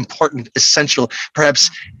important, essential, perhaps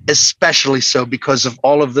especially so because of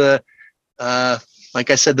all of the, like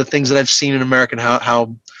I said, the things that I've seen in America and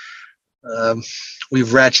how we've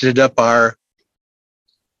ratcheted up our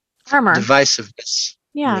armor divisiveness.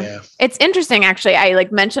 Yeah. It's interesting, actually. I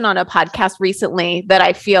mentioned on a podcast recently that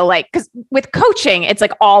I feel like, because with coaching, it's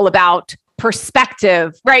all about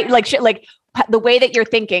perspective, right? Like the way that you're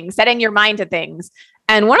thinking, setting your mind to things.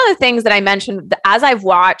 And one of the things that I mentioned, as I've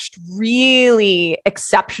watched really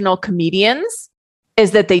exceptional comedians,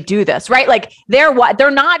 is that they do this, right?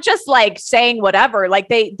 They're not just saying whatever,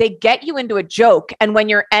 they get you into a joke. And when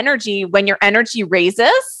your energy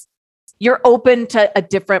raises, you're open to a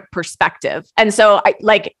different perspective. And so I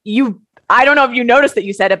don't know if you noticed that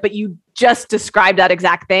you said it, but you just described that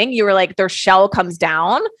exact thing. You were like, their shell comes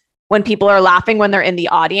down when people are laughing, when they're in the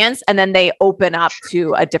audience, and then they open up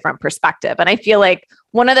to a different perspective. And I feel like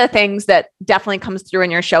one of the things that definitely comes through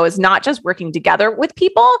in your show is not just working together with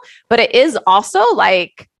people, but it is also I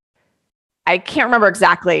can't remember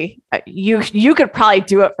exactly. You could probably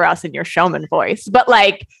do it for us in your showman voice, but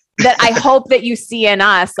that I hope that you see in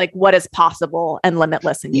us, what is possible and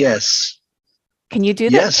limitless in you. Yes. Can you do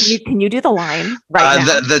that? Yes. Can you do the line right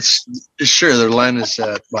now? That's sure. The line is,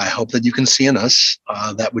 I hope that you can see in us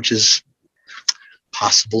that which is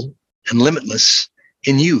possible and limitless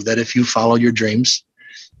in you, that if you follow your dreams,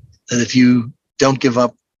 that if you don't give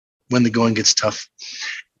up when the going gets tough,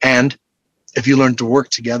 and if you learn to work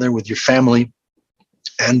together with your family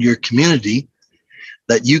and your community,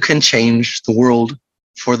 that you can change the world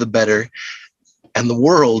for the better. And the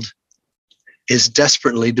world is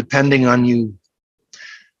desperately depending on you.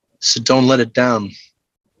 So don't let it down.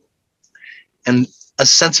 And a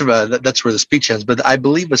sense of that's where the speech ends, but I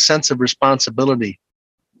believe a sense of responsibility.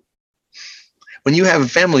 When you have a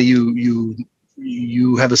family, you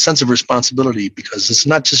have a sense of responsibility because it's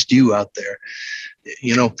not just you out there.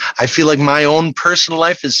 I feel like my own personal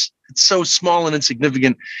life it's so small and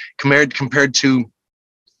insignificant compared to,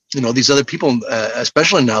 these other people,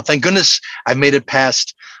 especially now. Thank goodness I've made it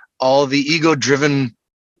past all the ego-driven.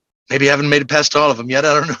 Maybe I haven't made it past all of them yet.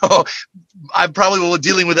 I don't know. I probably will be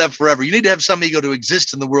dealing with that forever. You need to have some ego to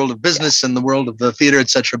exist in the world of business and the world of the theater,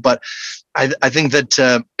 etc. But I think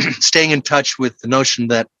that staying in touch with the notion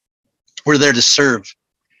that we're there to serve.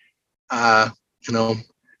 I'm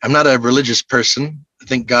not a religious person. I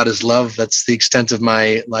think God is love. That's the extent of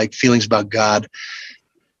my feelings about God.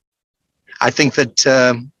 I think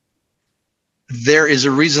that there is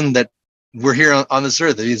a reason that we're here on this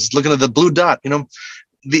earth. He's looking at the blue dot.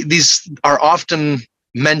 These are often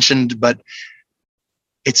mentioned, but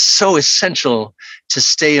it's so essential to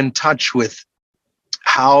stay in touch with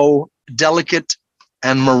how delicate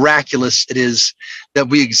and miraculous it is that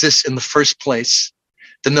we exist in the first place.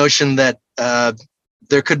 The notion that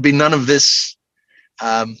there could be none of this,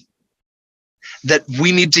 that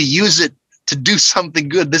we need to use it to do something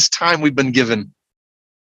good this time we've been given.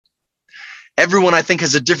 Everyone, I think,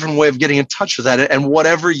 has a different way of getting in touch with that. And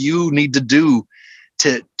whatever you need to do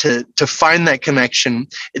to find that connection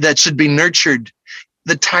that should be nurtured,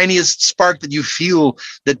 the tiniest spark that you feel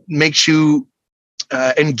that makes you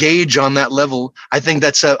engage on that level, I think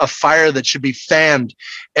that's a fire that should be fanned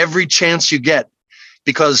every chance you get,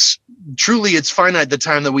 because truly it's finite, the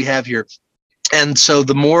time that we have here. And so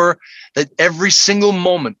the more that every single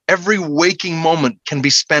moment, every waking moment can be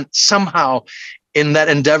spent somehow in that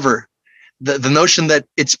endeavor, the notion that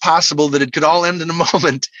it's possible that it could all end in a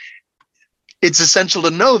moment it's essential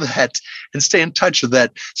to know that and stay in touch with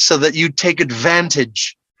that so that you take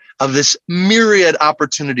advantage of this myriad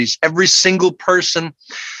opportunities. Every single person.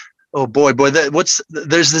 Oh boy,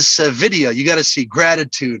 there's this video you got to see,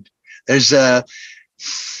 gratitude. There's like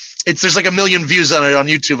 1 million views on it on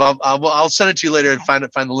YouTube. I'll send it to you later and find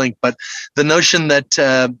the link. But the notion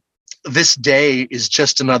that this day is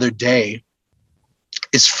just another day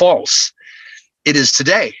is false. It is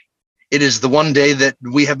today. It is the one day that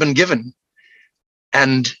we have been given.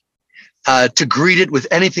 And to greet it with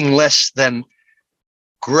anything less than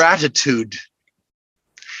gratitude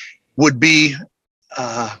would be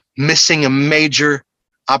missing a major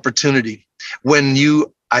opportunity. When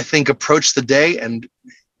you, I think, approach the day and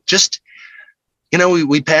just,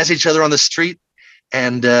 we pass each other on the street,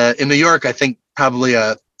 and in New York, I think probably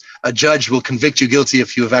a judge will convict you guilty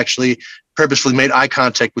if you have actually purposefully made eye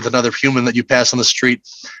contact with another human that you pass on the street.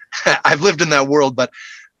 I've lived in that world, but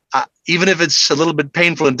even if it's a little bit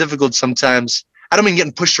painful and difficult sometimes, I don't mean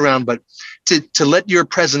getting pushed around, but to let your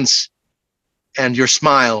presence and your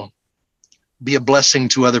smile be a blessing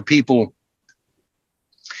to other people.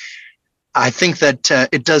 I think that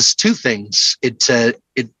it does two things. It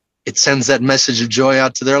sends that message of joy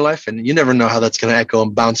out to their life, and you never know how that's going to echo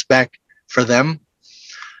and bounce back for them.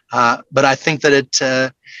 But I think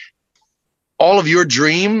that all of your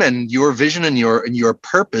dream and your vision and your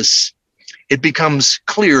purpose, it becomes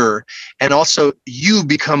clearer, and also you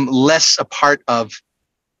become less a part of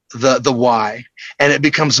the why, and it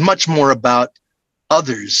becomes much more about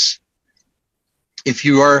others. If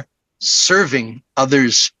you are serving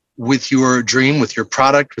others with your dream, with your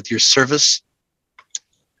product, with your service,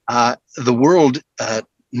 the world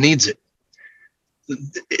needs it.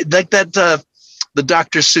 Like that, the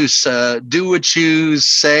Dr. Seuss, do what you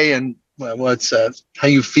say and what's how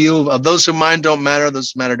you feel. Those who mind don't matter,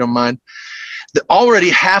 those who matter don't mind. Already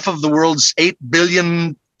half of the world's 8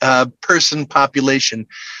 billion person population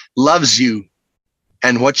loves you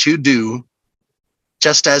and what you do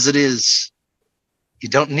just as it is. You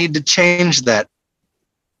don't need to change that.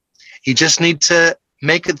 You just need to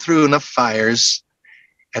make it through enough fires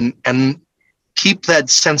and keep that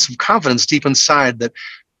sense of confidence deep inside that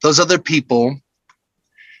those other people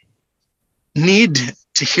need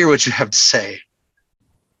to hear what you have to say.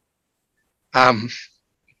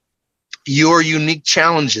 Your unique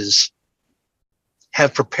challenges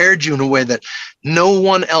have prepared you in a way that no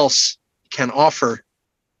one else can offer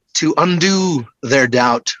to undo their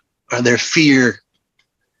doubt or their fear.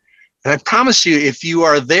 And I promise you, if you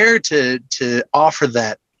are there to offer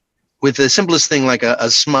that with the simplest thing like a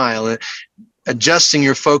smile, adjusting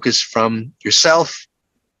your focus from yourself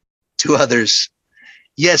to others.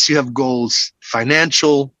 Yes, you have goals,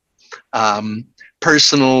 financial,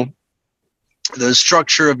 personal, the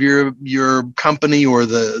structure of your company or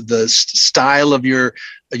the style of your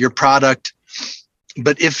product.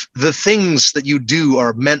 But if the things that you do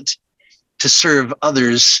are meant to serve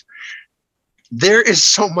others, there is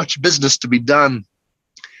so much business to be done.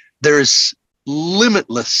 There is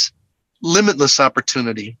limitless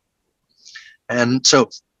opportunity. And so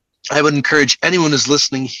I would encourage anyone who's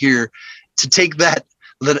listening here to take that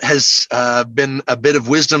has been a bit of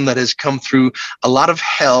wisdom that has come through a lot of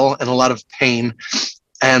hell and a lot of pain,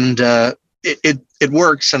 and it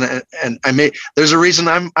works. And there's a reason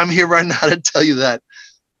I'm here right now to tell you that.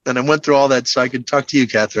 And I went through all that so I could talk to you,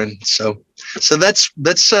 Catherine. So that's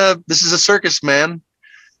this is a circus man,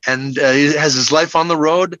 and he has his life on the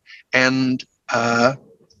road, and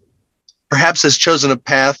perhaps has chosen a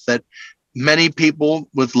path that many people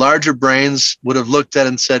with larger brains would have looked at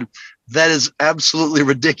and said, that is absolutely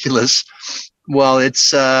ridiculous. Well,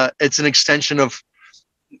 it's an extension of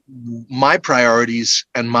my priorities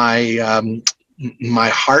and my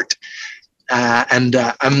heart, and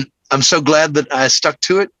I'm so glad that I stuck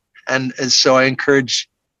to it, and so I encourage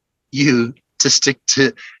you to stick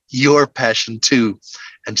to your passion too,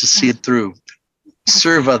 and to see it through.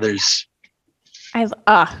 Serve others. I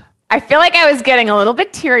feel like I was getting a little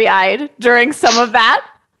bit teary-eyed during some of that.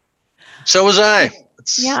 So was I.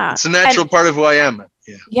 It's a natural part of who I am.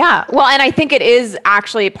 Yeah. Well, and I think it is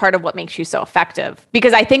actually part of what makes you so effective,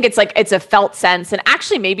 because I think it's a felt sense. And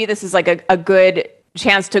actually, maybe this is like a good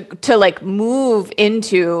chance to like move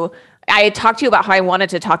into, I had talked to you about how I wanted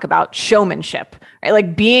to talk about showmanship, right?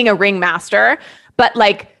 Like being a ringmaster, but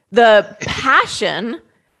like the passion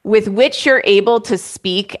with which you're able to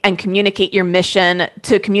speak and communicate your mission,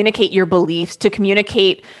 to communicate your beliefs, to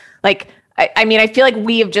communicate like, I mean, I feel like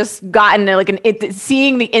we have just gotten like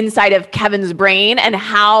seeing the inside of Kevin's brain and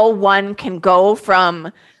how one can go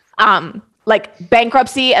from like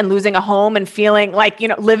bankruptcy and losing a home and feeling like,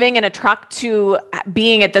 living in a truck to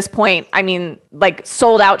being at this point, I mean, like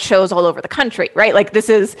sold out shows all over the country, right? Like this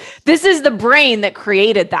is the brain that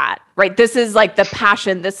created that, right? This is like the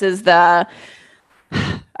passion. This is the,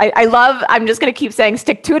 I'm just going to keep saying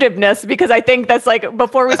stick-to-itiveness because I think that's like,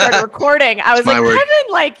 before we started recording, I was like, word. Kevin,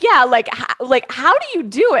 like how do you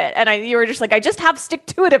do it? And you were just like, I just have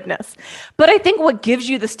stick-to-itiveness. But I think what gives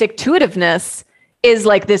you the stick-to-itiveness is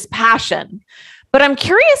like this passion. But I'm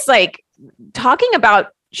curious, like talking about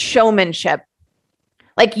showmanship,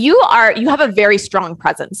 like you have a very strong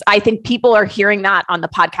presence. I think people are hearing that on the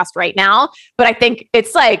podcast right now, but I think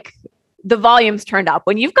it's like the volume's turned up.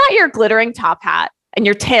 When you've got your glittering top hat and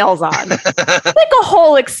your tails on, it's like a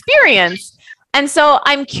whole experience. And so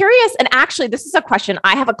I'm curious, and actually this is a question.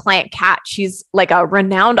 I have a client, Kat. She's like a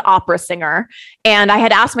renowned opera singer. And I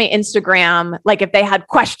had asked my Instagram, like if they had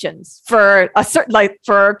questions for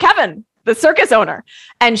for Kevin, the circus owner.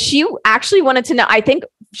 And she actually wanted to know, I think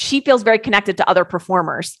she feels very connected to other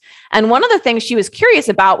performers. And one of the things she was curious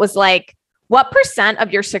about was like, what %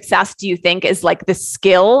 of your success do you think is like the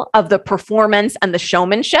skill of the performance and the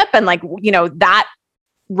showmanship and like, that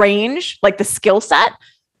range, like the skill set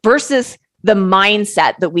versus the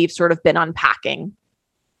mindset that we've sort of been unpacking?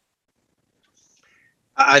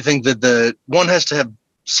 I think that the one has to have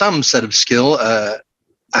some set of skill,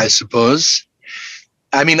 I suppose.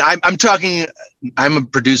 I mean, I'm a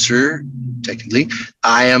producer, technically.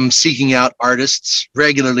 I am seeking out artists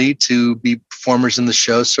regularly to be performers in the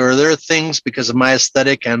show. So there are things because of my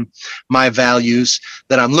aesthetic and my values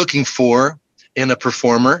that I'm looking for in a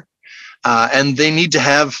performer. And they need to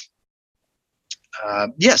have,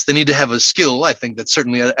 they need to have a skill. I think that's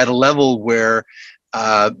certainly at a level where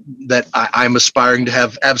that I'm aspiring to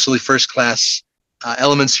have absolutely first class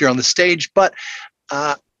elements here on the stage. But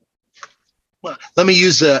well, let me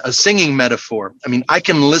use a singing metaphor. I mean, I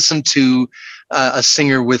can listen to a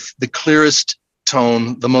singer with the clearest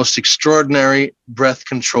tone, the most extraordinary breath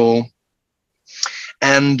control,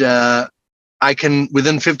 and I can,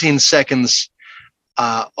 within 15 seconds,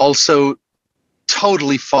 also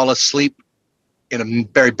totally fall asleep in a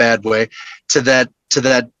very bad way to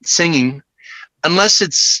that singing, unless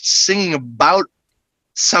it's singing about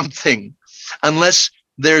something, unless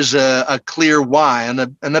there's a clear why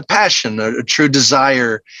and a passion, a true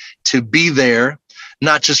desire to be there,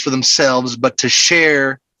 not just for themselves, but to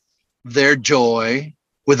share their joy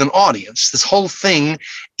with an audience. This whole thing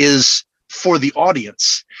is for the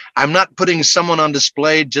audience. I'm not putting someone on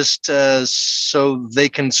display just so they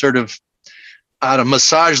can sort of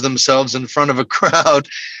massage themselves in front of a crowd,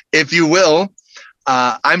 if you will.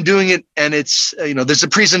 I'm doing it, and it's, there's a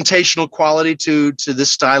presentational quality to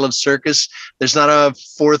this style of circus. There's not a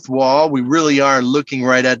fourth wall. We really are looking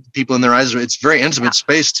right at people in their eyes. It's very intimate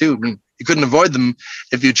space too. I mean, you couldn't avoid them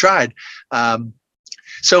if you tried.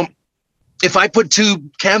 So if I put two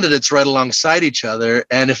candidates right alongside each other,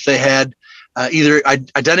 and if they had either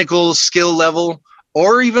identical skill level,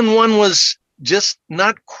 or even one was just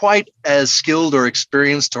not quite as skilled or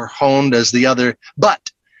experienced or honed as the other,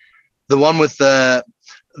 but the one with the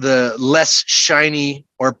less shiny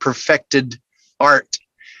or perfected art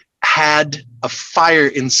had a fire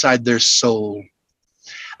inside their soul,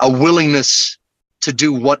 a willingness to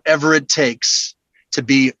do whatever it takes to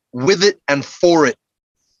be with it and for it.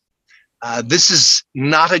 This is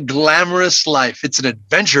not a glamorous life. It's an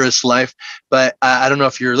adventurous life. But I don't know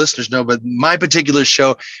if your listeners know, but my particular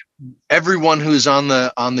show, everyone who's on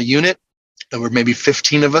the unit, there were maybe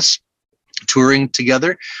 15 of us touring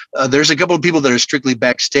together. There's a couple of people that are strictly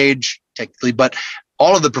backstage, technically, but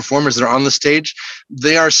all of the performers that are on the stage,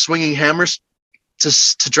 they are swinging hammers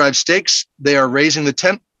to drive stakes. They are raising the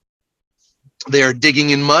tent. They are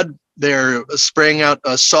digging in mud. They're spraying out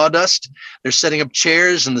sawdust. They're setting up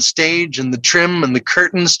chairs and the stage and the trim and the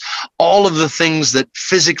curtains, all of the things that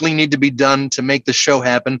physically need to be done to make the show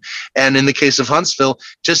happen. And in the case of Huntsville,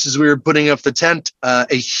 just as we were putting up the tent,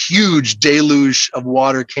 a huge deluge of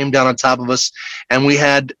water came down on top of us, and we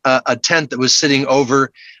had a tent that was sitting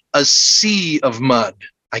over a sea of mud.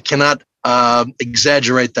 I cannot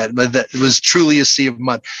exaggerate that, but that was truly a sea of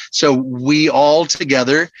mud. So we all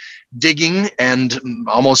together, digging, and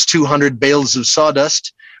almost 200 bales of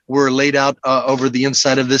sawdust were laid out over the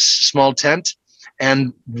inside of this small tent.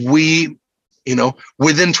 And we,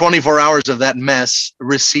 within 24 hours of that mess,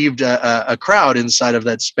 received a crowd inside of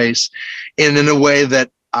that space in a way that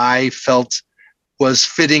I felt was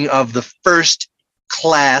fitting of the first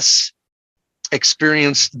class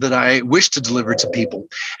experience that I wish to deliver to people.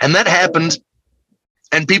 And that happened,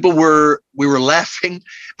 and we were laughing,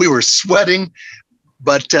 we were sweating,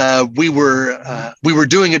 but we were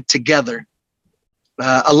doing it together.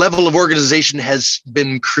 a level of organization has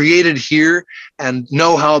been created here and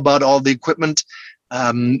know-how about all the equipment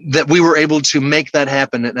that we were able to make that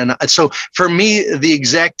happen. And so for me, the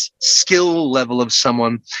exact skill level of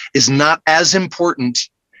someone is not as important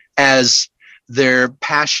as their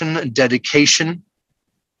passion, dedication,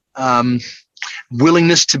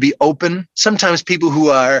 willingness to be open. Sometimes people who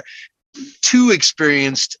are too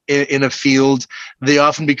experienced in a field, they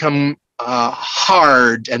often become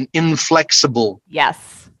hard and inflexible.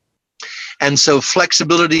 Yes. And so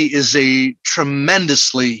flexibility is a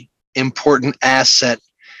tremendously important asset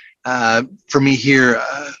for me here.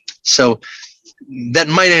 So that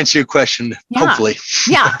might answer your question, hopefully.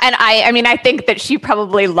 Yeah. And I mean, I think that she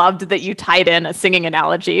probably loved that you tied in a singing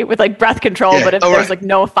analogy with like breath control, but if there's like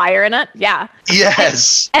no fire in it. Yeah.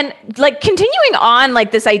 Yes. And like continuing on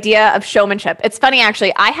like this idea of showmanship. It's funny,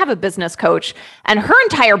 actually, I have a business coach and her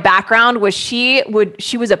entire background was she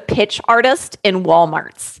was a pitch artist in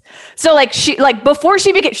Walmart's. So like before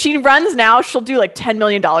she runs now, she'll do like $10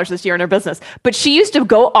 million this year in her business, but she used to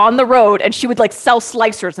go on the road and she would like sell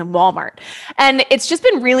slicers in Walmart. And it's just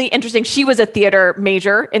been really interesting. She was a theater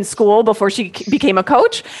major in school before she became a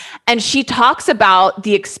coach. And she talks about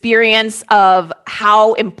the experience of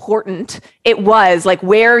how important it was, like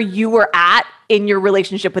where you were at in your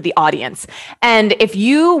relationship with the audience. And if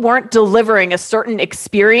you weren't delivering a certain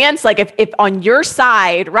experience, like if on your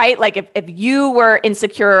side, right? Like if you were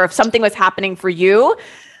insecure, if something was happening for you,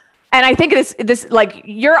 and I think this like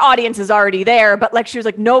your audience is already there, but like she was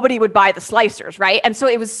like, nobody would buy the slicers, right? And so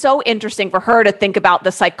it was so interesting for her to think about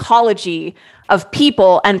the psychology of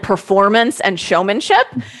people and performance and showmanship.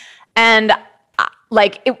 And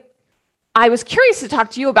I was curious to talk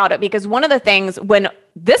to you about it because one of the things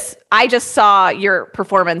I just saw your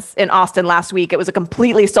performance in Austin last week. It was a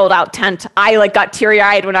completely sold out tent. I like got teary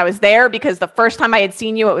eyed when I was there because the first time I had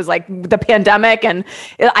seen you, it was like the pandemic. And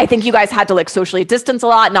I think you guys had to like socially distance a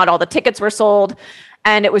lot. Not all the tickets were sold.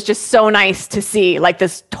 And it was just so nice to see like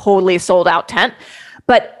this totally sold out tent.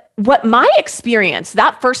 But what my experience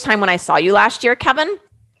that first time when I saw you last year, Kevin,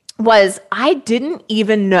 was I didn't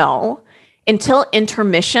even know until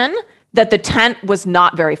intermission that the tent was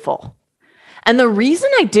not very full. And the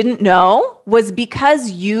reason I didn't know was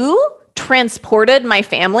because you transported my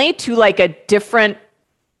family to like a different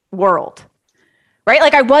world, right?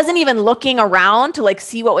 Like I wasn't even looking around to like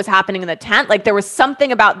see what was happening in the tent. Like there was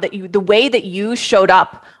something about the way that you showed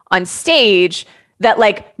up on stage that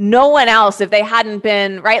like no one else, if they hadn't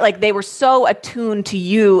been, right? Like they were so attuned to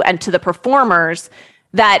you and to the performers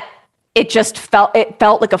that it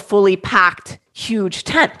felt like a fully packed, huge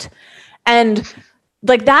tent. And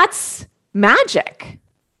like, that's magic.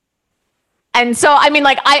 And so, I mean,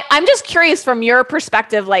 like, I'm just curious from your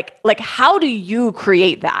perspective, like, how do you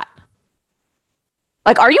create that?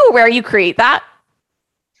 Like, are you aware you create that?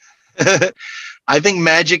 I think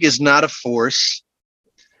magic is not a force.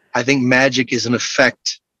 I think magic is an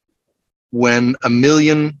effect when a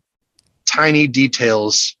million tiny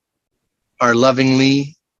details are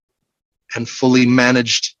lovingly and fully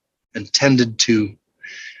managed and tended to.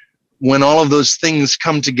 When all of those things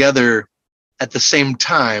come together at the same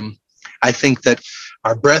time, I think that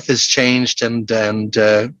our breath has changed and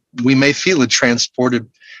we may feel a transported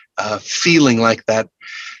feeling like that.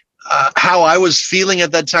 How I was feeling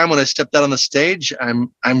at that time when I stepped out on the stage,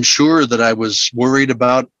 I'm sure that I was worried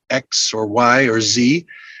about X or Y or Z.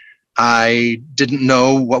 I didn't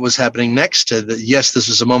know what was happening next. Yes, this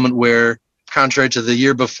was a moment where, contrary to the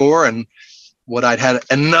year before and what I'd had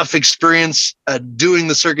enough experience doing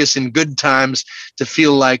the circus in good times to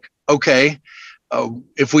feel like, okay,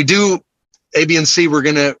 if we do A, B, and C, we're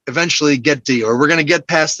going to eventually get D, or we're going to get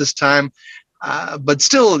past this time. But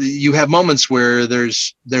still, you have moments where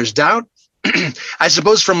there's doubt. I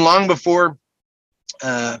suppose from long before,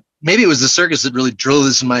 maybe it was the circus that really drilled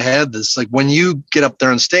this in my head. This, like, when you get up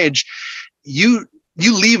there on stage, you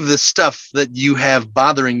leave the stuff that you have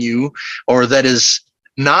bothering you, or that is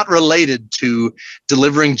not related to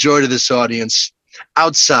delivering joy to this audience,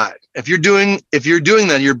 outside. If you're doing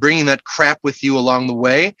that, you're bringing that crap with you along the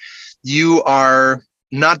way. You are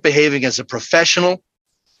not behaving as a professional.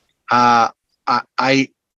 I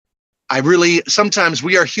really, sometimes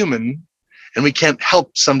we are human and we can't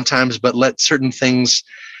help sometimes but let certain things,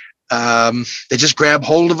 they just grab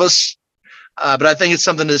hold of us. But I think it's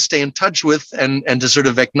something to stay in touch with and to sort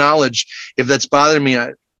of acknowledge, if that's bothering me,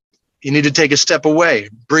 you need to take a step away,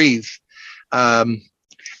 breathe. I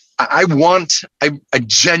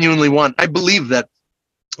genuinely want, I believe that,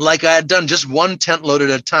 like I had done just one tent load at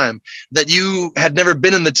a time, that you had never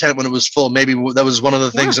been in the tent when it was full. Maybe that was one of the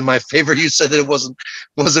things in my favor. You said that it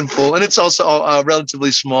wasn't full, and it's also a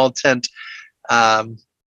relatively small tent.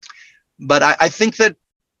 But I think that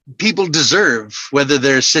people deserve, whether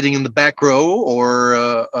they're sitting in the back row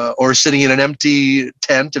or sitting in an empty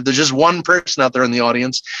tent. If there's just one person out there in the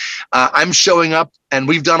audience, I'm showing up, and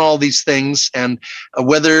we've done all these things. And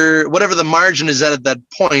whatever the margin is at that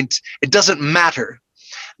point, it doesn't matter.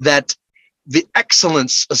 That the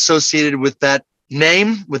excellence associated with that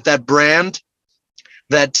name, with that brand,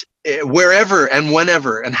 that wherever and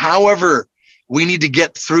whenever and however we need to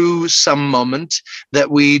get through some moment, that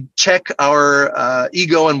we check our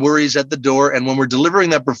ego and worries at the door. And when we're delivering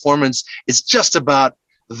that performance, it's just about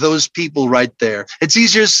those people right there. It's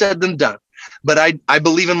easier said than done. But I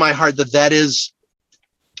believe in my heart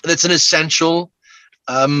that's an essential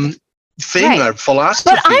thing, right. Our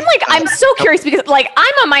philosophy. But I'm so curious because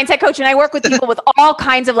I'm a mindset coach and I work with people with all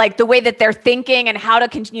kinds of the way that they're thinking and how to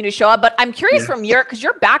continue to show up. But I'm curious from because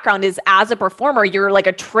your background is as a performer, you're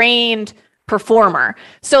a trained performer.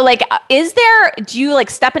 So do you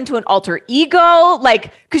step into an alter ego?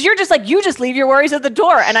 Cause you're just you just leave your worries at the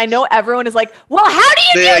door. And I know everyone is well, how do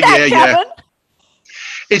you do that, Kevin?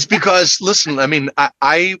 It's because, listen, I mean,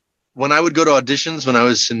 I when I would go to auditions when I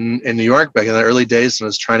was in New York back in the early days and I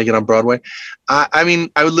was trying to get on Broadway, I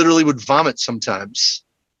would vomit sometimes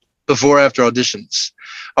before or after auditions.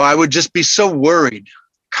 Or I would just be so worried,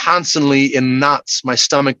 constantly in knots, my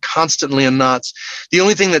stomach constantly in knots. The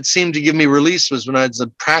only thing that seemed to give me release was when I was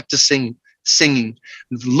practicing singing,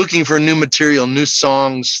 looking for new material, new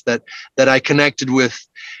songs that I connected with,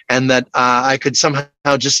 and that I could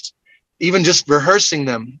somehow just rehearsing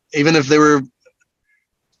them, even if they were,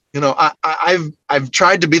 I've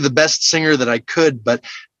tried to be the best singer that I could, but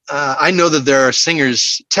I know that there are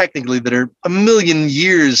singers technically that are a million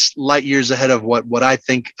light years ahead of what I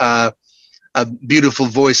think a beautiful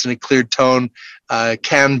voice and a clear tone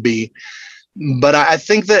can be. But I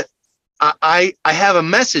think that I have a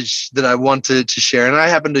message that I want to share, and I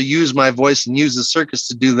happen to use my voice and use the circus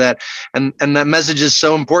to do that. And that message is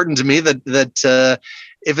so important to me that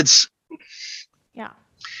if it's,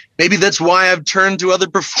 maybe that's why I've turned to other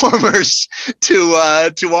performers to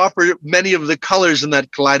offer many of the colors in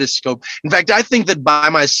that kaleidoscope. In fact, I think that by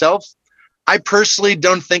myself, I personally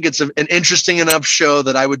don't think it's an interesting enough show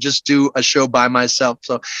that I would just do a show by myself.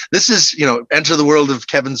 So this is, enter the world of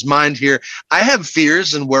Kevin's mind here. I have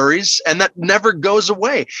fears and worries, and that never goes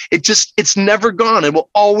away. It's never gone. It will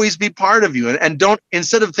always be part of you. And don't,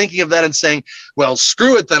 instead of thinking of that and saying, well,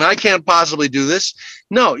 screw it, then I can't possibly do this.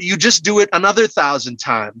 No, you just do it another 1,000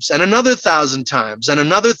 times and another 1,000 times and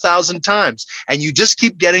another 1,000 times. And you just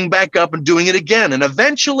keep getting back up and doing it again. And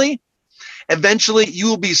eventually you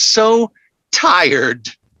will be so tired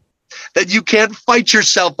that you can't fight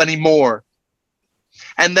yourself anymore,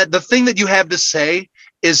 and that the thing that you have to say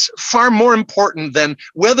is far more important than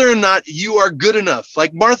whether or not you are good enough.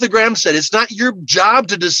 Like Martha Graham said, it's not your job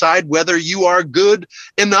to decide whether you are good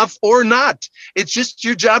enough or not. It's just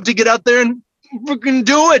your job to get out there and freaking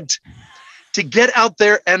do it, to get out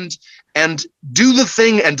there and do the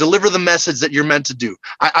thing and deliver the message that you're meant to do.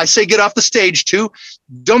 I say get off the stage too.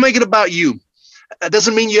 Don't make it about you. That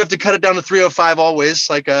doesn't mean you have to cut it down to 305 always,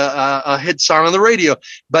 like a hit song on the radio.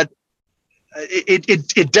 But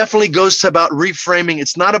it definitely goes to about reframing.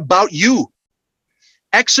 It's not about you.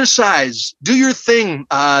 Exercise, do your thing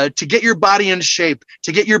to get your body in shape,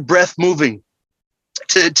 to get your breath moving,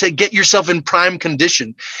 to get yourself in prime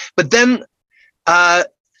condition. But then get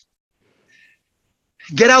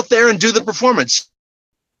out there and do the performance.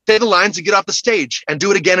 Say the lines and get off the stage and do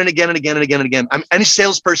it again and again and again and again and again. Any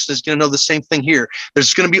salesperson is going to know the same thing here.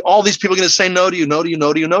 There's going to be all these people going to say no to you, no to you,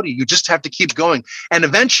 no to you, no to you. You just have to keep going. And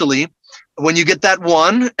eventually, when you get that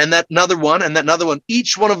one and that another one and that another one,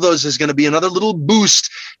 each one of those is going to be another little boost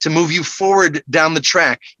to move you forward down the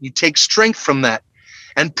track. You take strength from that.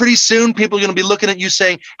 And pretty soon, people are going to be looking at you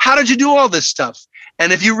saying, how did you do all this stuff?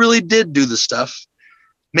 And if you really did do the stuff,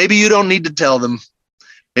 maybe you don't need to tell them.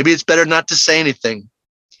 Maybe it's better not to say anything.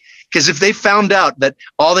 Because if they found out that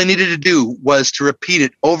all they needed to do was to repeat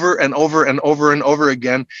it over and over and over and over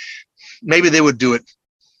again, maybe they would do it.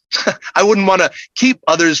 I wouldn't want to keep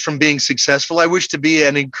others from being successful. I wish to be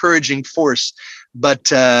an encouraging force,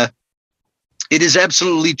 but it is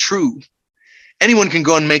absolutely true. Anyone can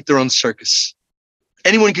go and make their own circus.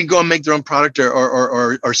 Anyone can go and make their own product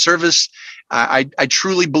or service. I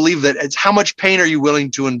truly believe that it's how much pain are you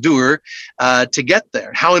willing to endure to get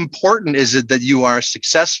there? How important is it that you are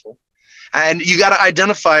successful? And you got to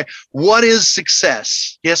identify what is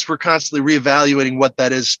success. Yes, we're constantly reevaluating what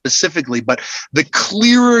that is specifically, but the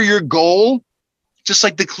clearer your goal, just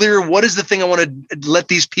like the clearer, what is the thing I want to let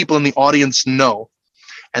these people in the audience know?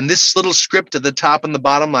 And this little script at the top and the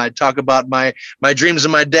bottom, I talk about my dreams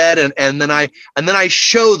and my dad, and then I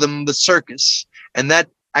show them the circus, and that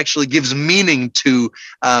actually gives meaning to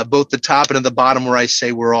both the top and at the bottom, where I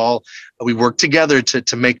say we work together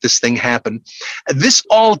to make this thing happen. This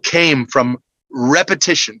all came from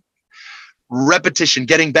repetition,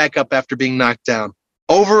 getting back up after being knocked down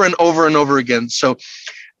over and over and over again. So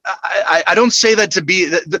I don't say that to be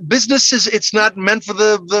the business it's not meant for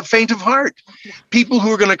the faint of heart. People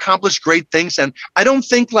who are going to accomplish great things. And I don't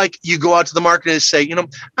think like you go out to the market and say, I'm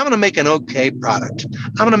going to make an okay product.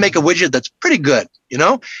 I'm going to make a widget that's pretty good,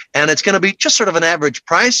 and it's going to be just sort of an average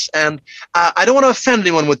price. And I don't want to offend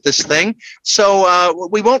anyone with this thing. So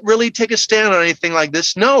we won't really take a stand on anything like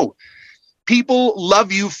this. No, people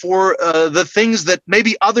love you for the things that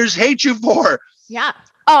maybe others hate you for. Yeah.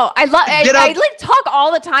 Oh, I like talk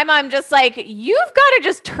all the time. I'm just like, you've got to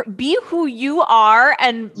just be who you are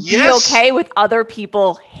and be okay with other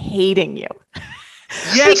people hating you.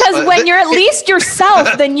 Yes, because when you're at least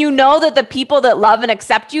yourself, then you know that the people that love and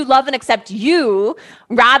accept you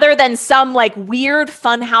rather than some like weird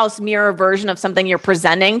funhouse mirror version of something you're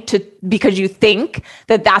presenting because you think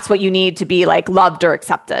that that's what you need to be like loved or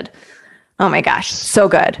accepted. Oh my gosh. So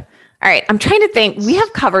good. All right, I'm trying to think. We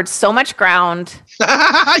have covered so much ground. You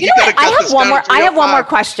know what? I have one more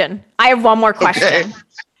question.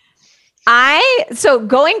 Okay. So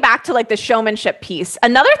going back to like the showmanship piece,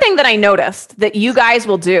 another thing that I noticed that you guys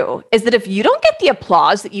will do is that if you don't get the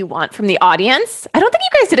applause that you want from the audience, I don't think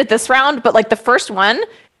you guys did it this round, but like the first one,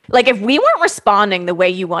 like if we weren't responding the way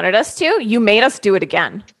you wanted us to, you made us do it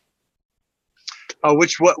again. Oh,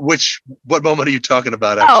 what moment are you talking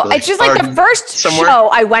about? Actually? Oh, it's just like the first show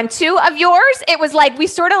I went to of yours. It was like we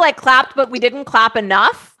sort of like clapped, but we didn't clap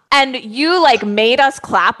enough, and you like made us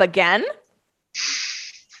clap again.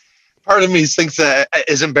 Part of me thinks that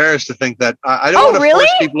is embarrassed to think that I don't want to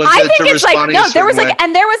force people into responding. No, there was like,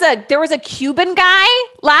 and there was a Cuban guy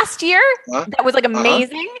last year that was like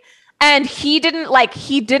amazing. And he didn't like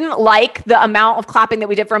the amount of clapping that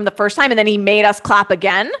we did for him the first time, and then he made us clap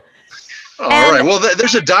again. All right. Well,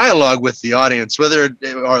 there's a dialogue with the audience, whether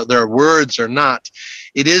there are words or not.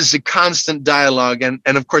 It is a constant dialogue. And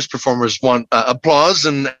of course, performers want applause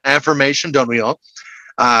and affirmation, don't we all?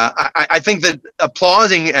 I think that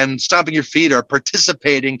applauding and stomping your feet or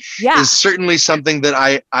participating is certainly something that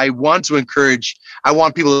I want to encourage. I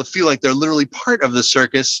want people to feel like they're literally part of the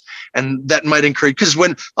circus, and that might encourage, because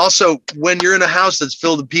when you're in a house that's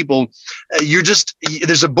filled with people,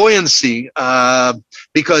 there's a buoyancy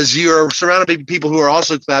because you're surrounded by people who are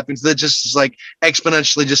also clapping. So that just like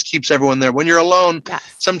exponentially just keeps everyone there. When you're alone,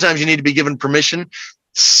 sometimes you need to be given permission.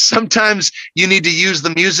 Sometimes you need to use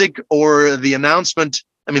the music or the announcement.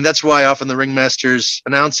 I mean, that's why often the ringmaster's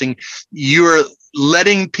announcing, you're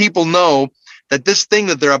letting people know that this thing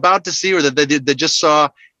that they're about to see or that they just saw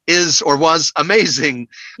is or was amazing.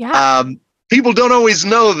 Yeah. People don't always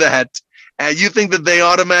know that. You think that they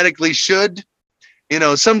automatically should.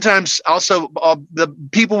 Sometimes also the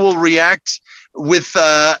people will react with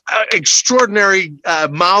extraordinary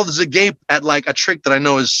mouths agape at like a trick that I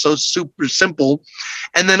know is so super simple.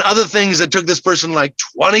 And then other things that took this person like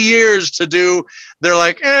 20 years to do, they're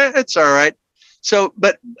like, it's all right. So,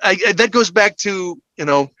 but that goes back to,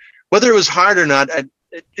 whether it was hard or not,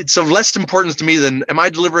 it's of less importance to me than, am I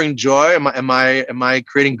delivering joy? Am I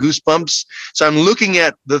creating goosebumps? So I'm looking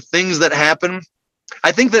at the things that happen.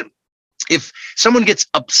 I think that if someone gets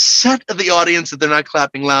upset at the audience that they're not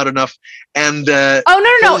clapping loud enough, and it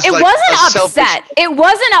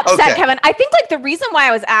wasn't upset, Kevin. I think like the reason why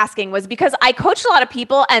I was asking was because I coach a lot of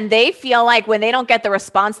people, and they feel like when they don't get the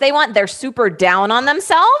response they want, they're super down on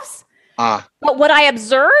themselves. But what I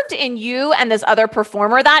observed in you and this other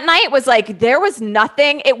performer that night was like there was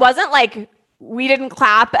nothing. It wasn't like we didn't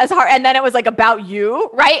clap as hard, and then it was like about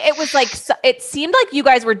you, right? It was like, it seemed like you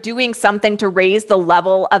guys were doing something to raise the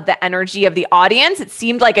level of the energy of the audience. It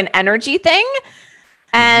seemed like an energy thing.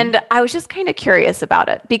 And I was just kind of curious about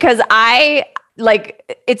it because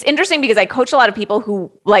it's interesting because I coach a lot of people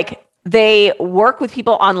who like, they work with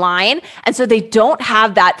people online. And so they don't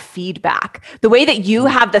have that feedback the way that you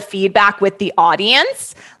have the feedback with the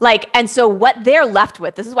audience. And so what they're left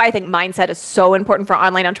with, this is why I think mindset is so important for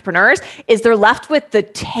online entrepreneurs, is they're left with the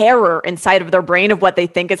terror inside of their brain of what they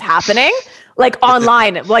think is happening. Like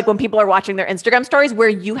online, like when people are watching their Instagram stories where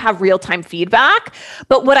you have real-time feedback.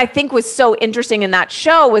 But what I think was so interesting in that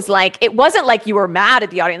show was like, it wasn't like you were mad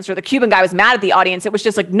at the audience or the Cuban guy was mad at the audience. It was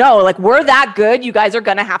just like, no, like we're that good. You guys are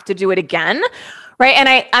going to have to do it again. Right.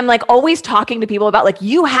 And I'm like always talking to people about like,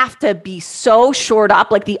 you have to be so shored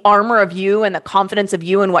up, like the armor of you and the confidence of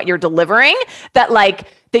you and what you're delivering that like,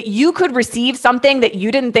 that you could receive something that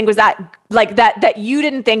you didn't think was that you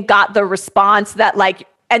didn't think got the response that like,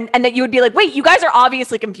 and that you would be like, wait, you guys are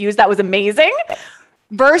obviously confused. That was amazing.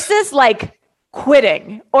 Versus like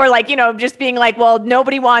quitting or like, just being like, well,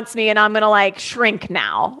 nobody wants me and I'm going to like shrink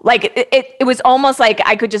now. Like it was almost like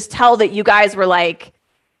I could just tell that you guys were like,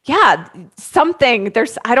 yeah,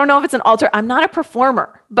 I don't know if it's an I'm not a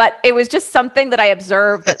performer, but it was just something that I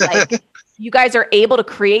observed that like you guys are able to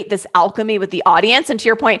create this alchemy with the audience. And to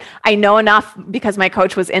your point, I know enough because my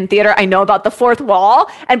coach was in theater. I know about the fourth wall,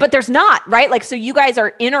 but there's not, right? Like, so you guys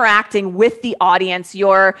are interacting with the audience.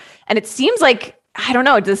 And it seems like,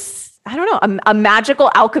 a magical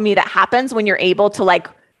alchemy that happens when you're able to like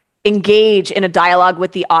engage in a dialogue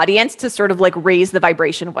with the audience to sort of like raise the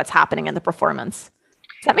vibration of what's happening in the performance.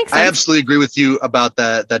 Does that make sense? I absolutely agree with you about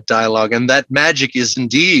that dialogue. And that magic is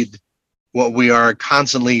indeed what we are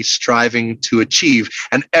constantly striving to achieve.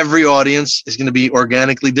 And every audience is going to be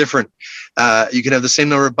organically different. You can have the same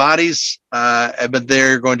number of bodies, but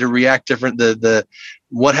they're going to react different. The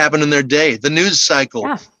what happened in their day, the news cycle,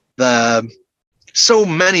 so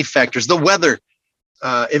many factors, the weather.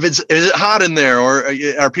 Is it hot in there, or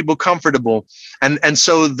are people comfortable? And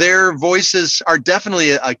so their voices are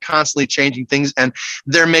definitely constantly changing things. And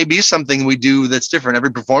there may be something we do that's different.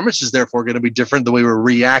 Every performance is therefore going to be different. The way we're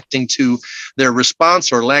reacting to their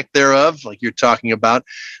response or lack thereof, like you're talking about.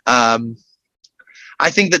 I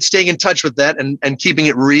think that staying in touch with that and keeping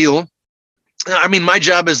it real. I mean, my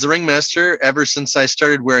job as the ringmaster, ever since I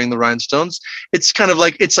started wearing the rhinestones, it's kind of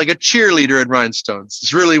like, it's like a cheerleader at Rhinestones.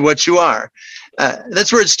 It's really what you are.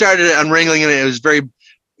 That's where it started on Ringling, and it was very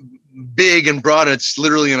big and broad. It's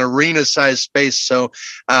literally an arena-sized space. So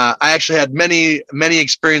I actually had many, many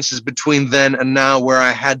experiences between then and now where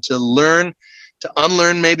I had to learn, to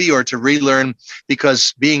unlearn maybe, or to relearn,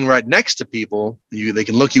 because being right next to people, they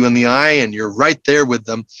can look you in the eye and you're right there with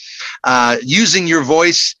them. Using your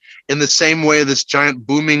voice in the same way, this giant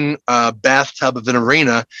booming bathtub of an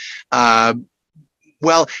arena.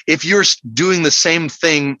 Well, if you're doing the same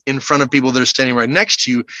thing in front of people that are standing right next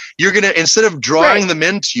to you, you're going to, instead of drawing them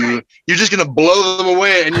into you, you're just going to blow them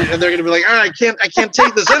away, and they're going to be like, I can't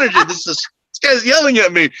take this energy. This guy's yelling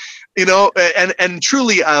at me, and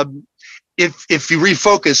truly, if you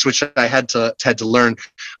refocus, which I had to learn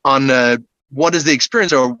on, what is the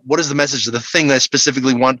experience, or what is the message of the thing that I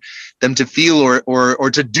specifically want them to feel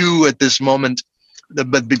or to do at this moment,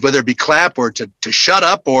 but whether it be clap or to shut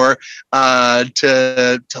up or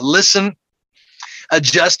to listen,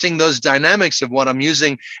 adjusting those dynamics of what I'm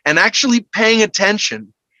using and actually paying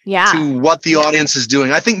attention to what the audience is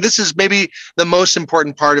doing. I think this is maybe the most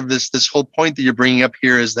important part of this whole point that you're bringing up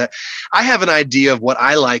here, is that I have an idea of what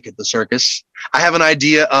I like at the circus. I have an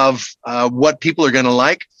idea of what people are going to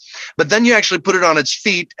like. But then you actually put it on its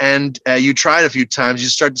feet and you try it a few times. You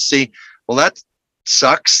start to see, well, that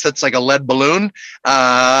sucks. That's like a lead balloon.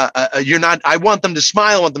 I want them to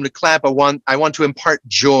smile. I want them to clap. I want to impart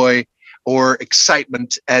joy or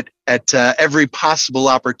excitement at every possible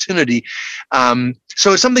opportunity.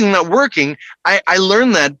 So if something's not working, I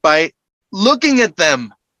learn that by looking at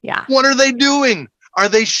them. Yeah. What are they doing? Are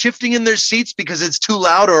they shifting in their seats because it's too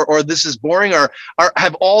loud, or this is boring, or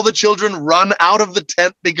have all the children run out of the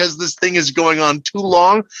tent because this thing is going on too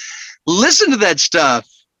long? Listen to that stuff.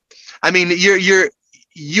 I mean,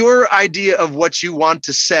 your idea of what you want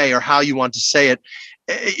to say or how you want to say it,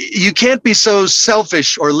 you can't be so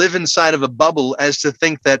selfish or live inside of a bubble as to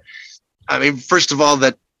think that, I mean, first of all,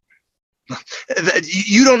 that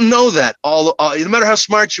you don't know that all no matter how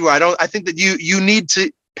smart you are. I think that you need to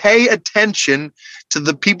pay attention to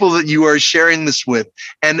the people that you are sharing this with.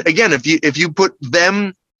 And again, if you put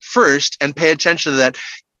them first and pay attention to that,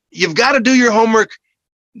 you've got to do your homework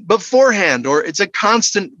beforehand, or it's a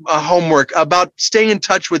constant homework about staying in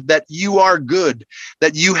touch with that you are good,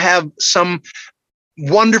 that you have some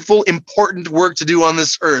wonderful, important work to do on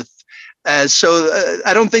this earth. So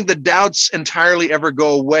I don't think the doubts entirely ever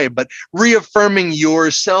go away, but reaffirming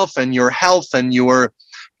yourself and your health and your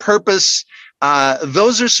purpose,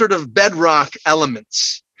 those are sort of bedrock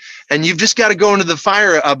elements. And you've just got to go into the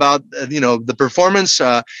fire about, the performance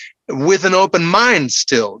with an open mind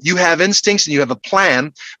still. You have instincts and you have a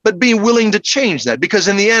plan, but be willing to change that. Because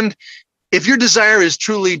in the end, if your desire is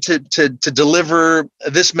truly to deliver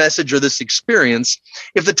this message or this experience,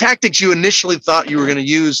 if the tactics you initially thought you were going to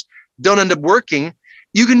use don't end up working,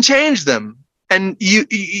 you can change them. And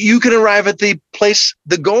you can arrive at the place.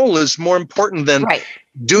 The goal is more important than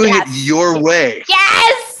doing it your way.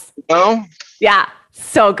 Yes. Yeah.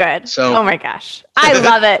 So good. Oh my gosh. I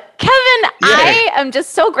love it. Kevin, I am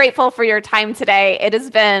just so grateful for your time today. It has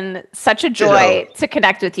been such a joy to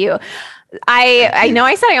connect with you. I know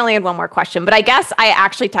I said I only had one more question, but I guess I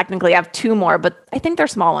actually technically have two more, but I think they're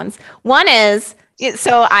small ones. One is,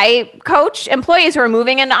 so I coach employees who are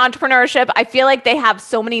moving into entrepreneurship. I feel like they have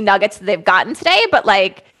so many nuggets that they've gotten today, but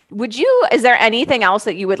like, is there anything else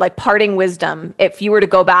that you would like parting wisdom if you were to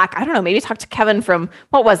go back? I don't know, maybe talk to Kevin from,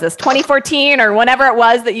 what was this, 2014 or whenever it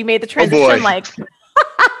was that you made the transition?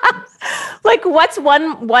 Like what's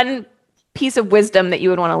one piece of wisdom that you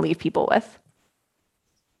would want to leave people with?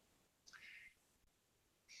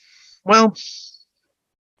 Well,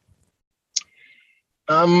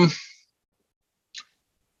 I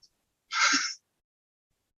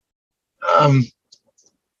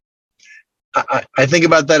think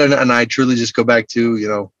about that, and I truly just go back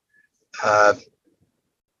to,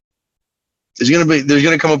 there's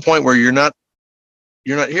gonna come a point where you're not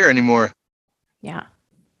here anymore. Yeah.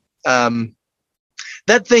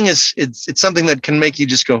 That thing it's something that can make you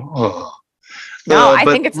just go, oh. No, I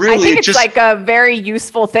think it's just like a very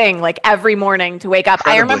useful thing, like every morning to wake up.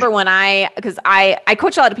 Incredibly. I remember when because I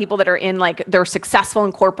coach a lot of people that are in like, they're successful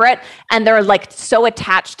in corporate and they're like so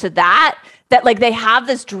attached to that like they have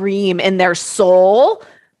this dream in their soul,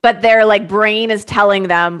 but their like brain is telling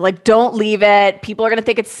them like, don't leave it. People are going to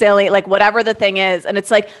think it's silly, like whatever the thing is. And it's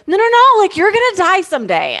like, no, like you're going to die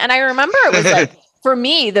someday. And I remember it was like, for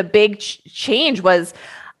me, the big change was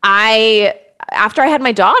after I had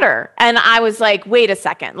my daughter and I was like, wait a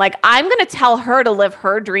second, like I'm going to tell her to live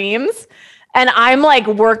her dreams. And I'm like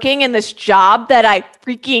working in this job that I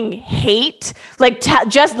freaking hate, like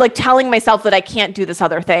just like telling myself that I can't do this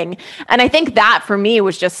other thing. And I think that for me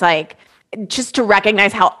was just like, just to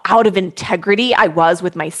recognize how out of integrity I was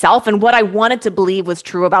with myself and what I wanted to believe was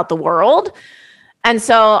true about the world. And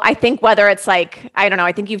so I think whether it's like, I don't know,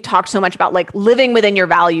 I think you've talked so much about like living within your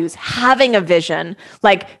values, having a vision,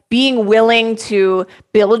 like being willing to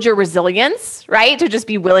build your resilience, right? To just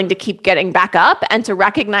be willing to keep getting back up and to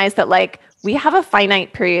recognize that like we have a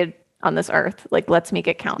finite period on this earth. Like, let's make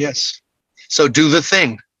it count. Yes. So do the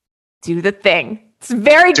thing. Do the thing. It's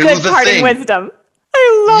very good parting wisdom.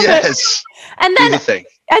 I love it. Yes. And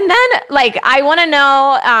then, like, I want to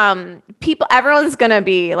know, everyone's going to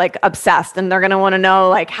be like obsessed and they're going to want to know,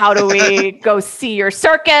 like, how do we go see your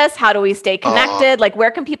circus? How do we stay connected? Like, where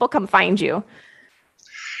can people come find you?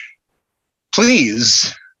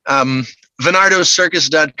 Please.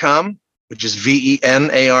 VenardoCircus.com, which is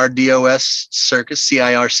VENARDOS circus,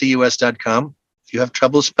 CIRCUS.com. If you have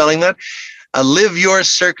trouble spelling that,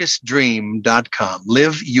 LiveYourCircusDream.com,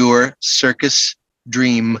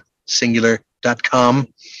 LiveYourCircusDream, singular.com.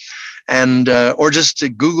 And or just to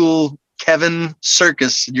Google Kevin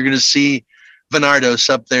Circus, you're going to see Venardos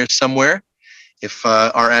up there somewhere if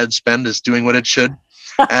our ad spend is doing what it should.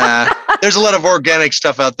 There's a lot of organic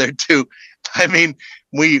stuff out there too. I mean,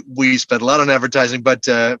 we spend a lot on advertising, but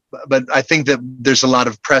I think that there's a lot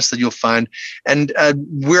of press that you'll find. And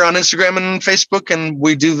we're on Instagram and Facebook, and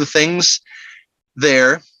we do the things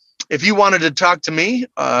there. If you wanted to talk to me,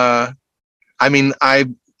 I mean,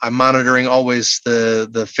 I'm monitoring always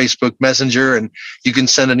the Facebook Messenger, and you can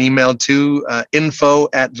send an email to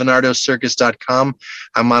info@venardocircus.com.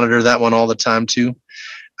 I monitor that one all the time too.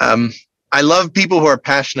 I love people who are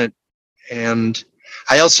passionate, and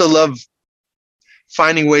I also love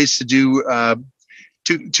finding ways to do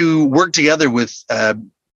to work together with where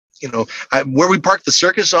we park the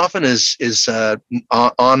circus often is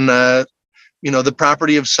on the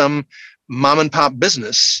property of some mom and pop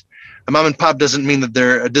business. A mom and pop doesn't mean that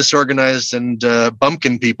they're disorganized and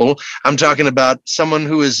bumpkin people. I'm talking about someone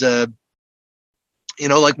who is like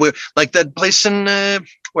that place in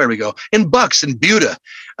where we go in Bucks in Buda.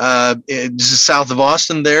 This is south of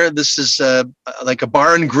Austin. This is like a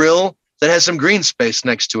bar and grill that has some green space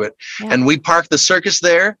next to it. Yeah. And we park the circus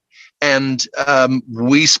there, and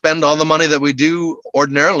we spend all the money that we do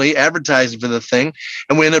ordinarily advertising for the thing,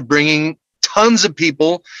 and we end up bringing tons of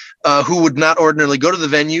people who would not ordinarily go to the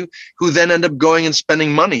venue, who then end up going and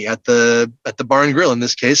spending money at the bar and grill, in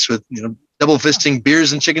this case with double fisting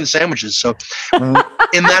beers and chicken sandwiches. So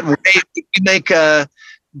in that way, we make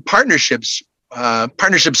partnerships.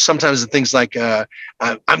 Partnerships sometimes are things like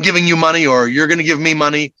I'm giving you money or you're going to give me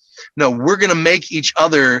money. No, we're going to make each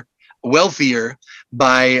other wealthier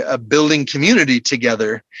by building community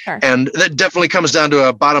together. Sure. And that definitely comes down to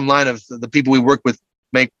a bottom line of the people we work with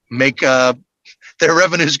make their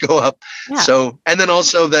revenues go up. Yeah. So, and then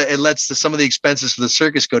also that it lets some of the expenses for the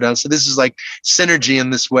circus go down. So this is like synergy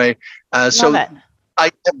in this way. So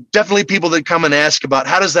I have definitely people that come and ask about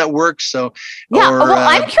how does that work. So yeah,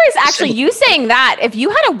 I'm curious. Actually, you saying that, if you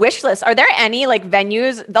had a wish list, are there any like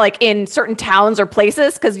venues like in certain towns or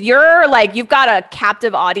places? Because you're like you've got a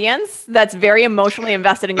captive audience that's very emotionally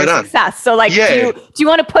invested in your success. So like, do you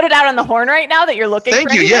want to put it out on the horn right now that you're looking?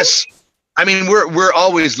 Thank you. Yes. I mean, we're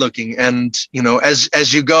always looking, and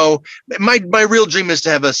as you go, my real dream is to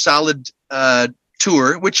have a solid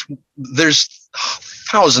tour, which there's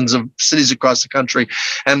thousands of cities across the country,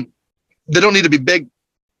 and they don't need to be big.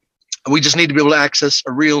 We just need to be able to access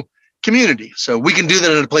a real community. So we can do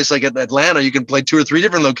that in a place like Atlanta. You can play 2 or 3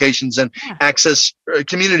 different locations and access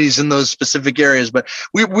communities in those specific areas. But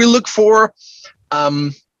we look for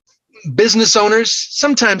business owners.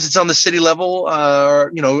 Sometimes it's on the city level,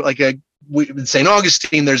 like in St.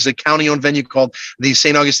 Augustine, there's a county-owned venue called the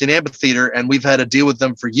St. Augustine Amphitheater, and we've had a deal with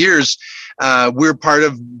them for years. We're part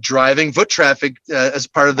of driving foot traffic as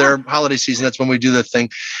part of their holiday season. That's when we do the thing.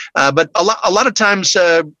 But a lot of times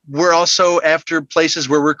we're also after places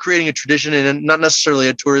where we're creating a tradition and not necessarily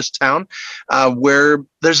a tourist town, where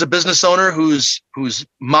there's a business owner whose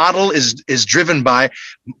model is driven by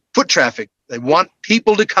foot traffic. They want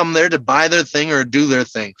people to come there to buy their thing or do their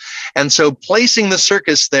thing. And so placing the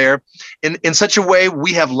circus there in such a way,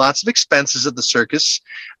 we have lots of expenses at the circus.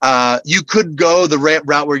 You could go the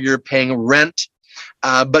route where you're paying rent,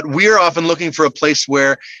 but we're often looking for a place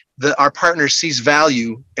where our partner sees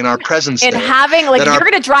value in our presence and having like you're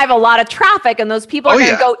going to drive a lot of traffic, and those people are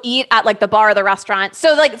going to go eat at like the bar or the restaurant.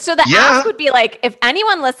 So the ask would be like, if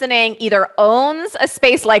anyone listening either owns a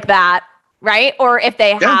space like that, right? Or if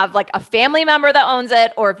they have like a family member that owns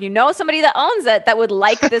it, or if you know somebody that owns it that would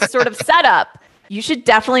like this sort of setup, you should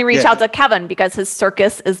definitely reach out to Kevin, because his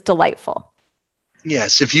circus is delightful.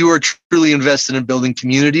 Yes, if you are truly invested in building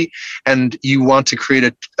community and you want to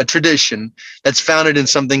create a tradition that's founded in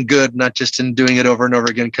something good, not just in doing it over and over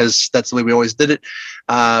again, because that's the way we always did it,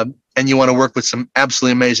 and you want to work with some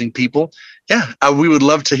absolutely amazing people, we would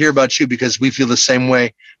love to hear about you, because we feel the same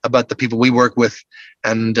way about the people we work with.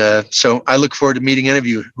 And so I look forward to meeting any of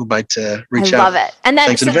you who might reach out. I love it. And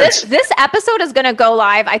then so this episode is going to go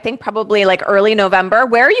live, I think probably like early November.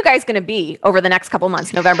 Where are you guys going to be over the next couple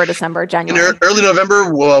months? November, December, January? In early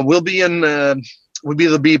November, we'll be in, we're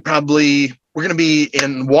going to be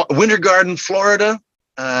in Winter Garden, Florida.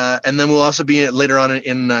 And then we'll also be later on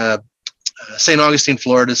in St. Augustine,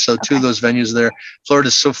 Florida. So 2 of those venues there.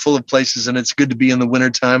 Florida's so full of places, and it's good to be in the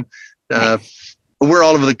wintertime. We're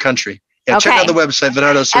all over the country. Yeah, check out the website,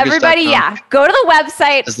 VenardoCircus.com. Everybody, go to the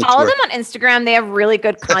website, follow them on Instagram. They have really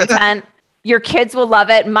good content. Your kids will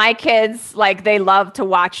love it. My kids, they love to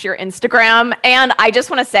watch your Instagram. And I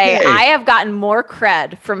just want to say, I have gotten more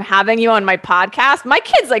cred from having you on my podcast. My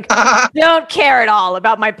kids, don't care at all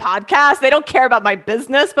about my podcast. They don't care about my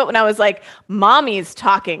business. But when I was like, Mommy's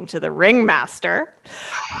talking to the ringmaster,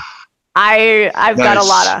 I've got a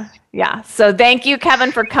lot of... Yeah. So thank you,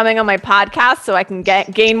 Kevin, for coming on my podcast so I can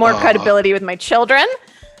gain more credibility with my children.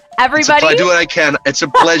 Everybody. I do what I can. It's a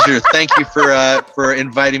pleasure. Thank you for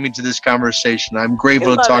inviting me to this conversation. I'm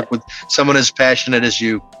grateful to talk with someone as passionate as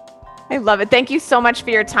you. I love it. Thank you so much for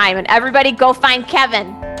your time. And everybody go find Kevin.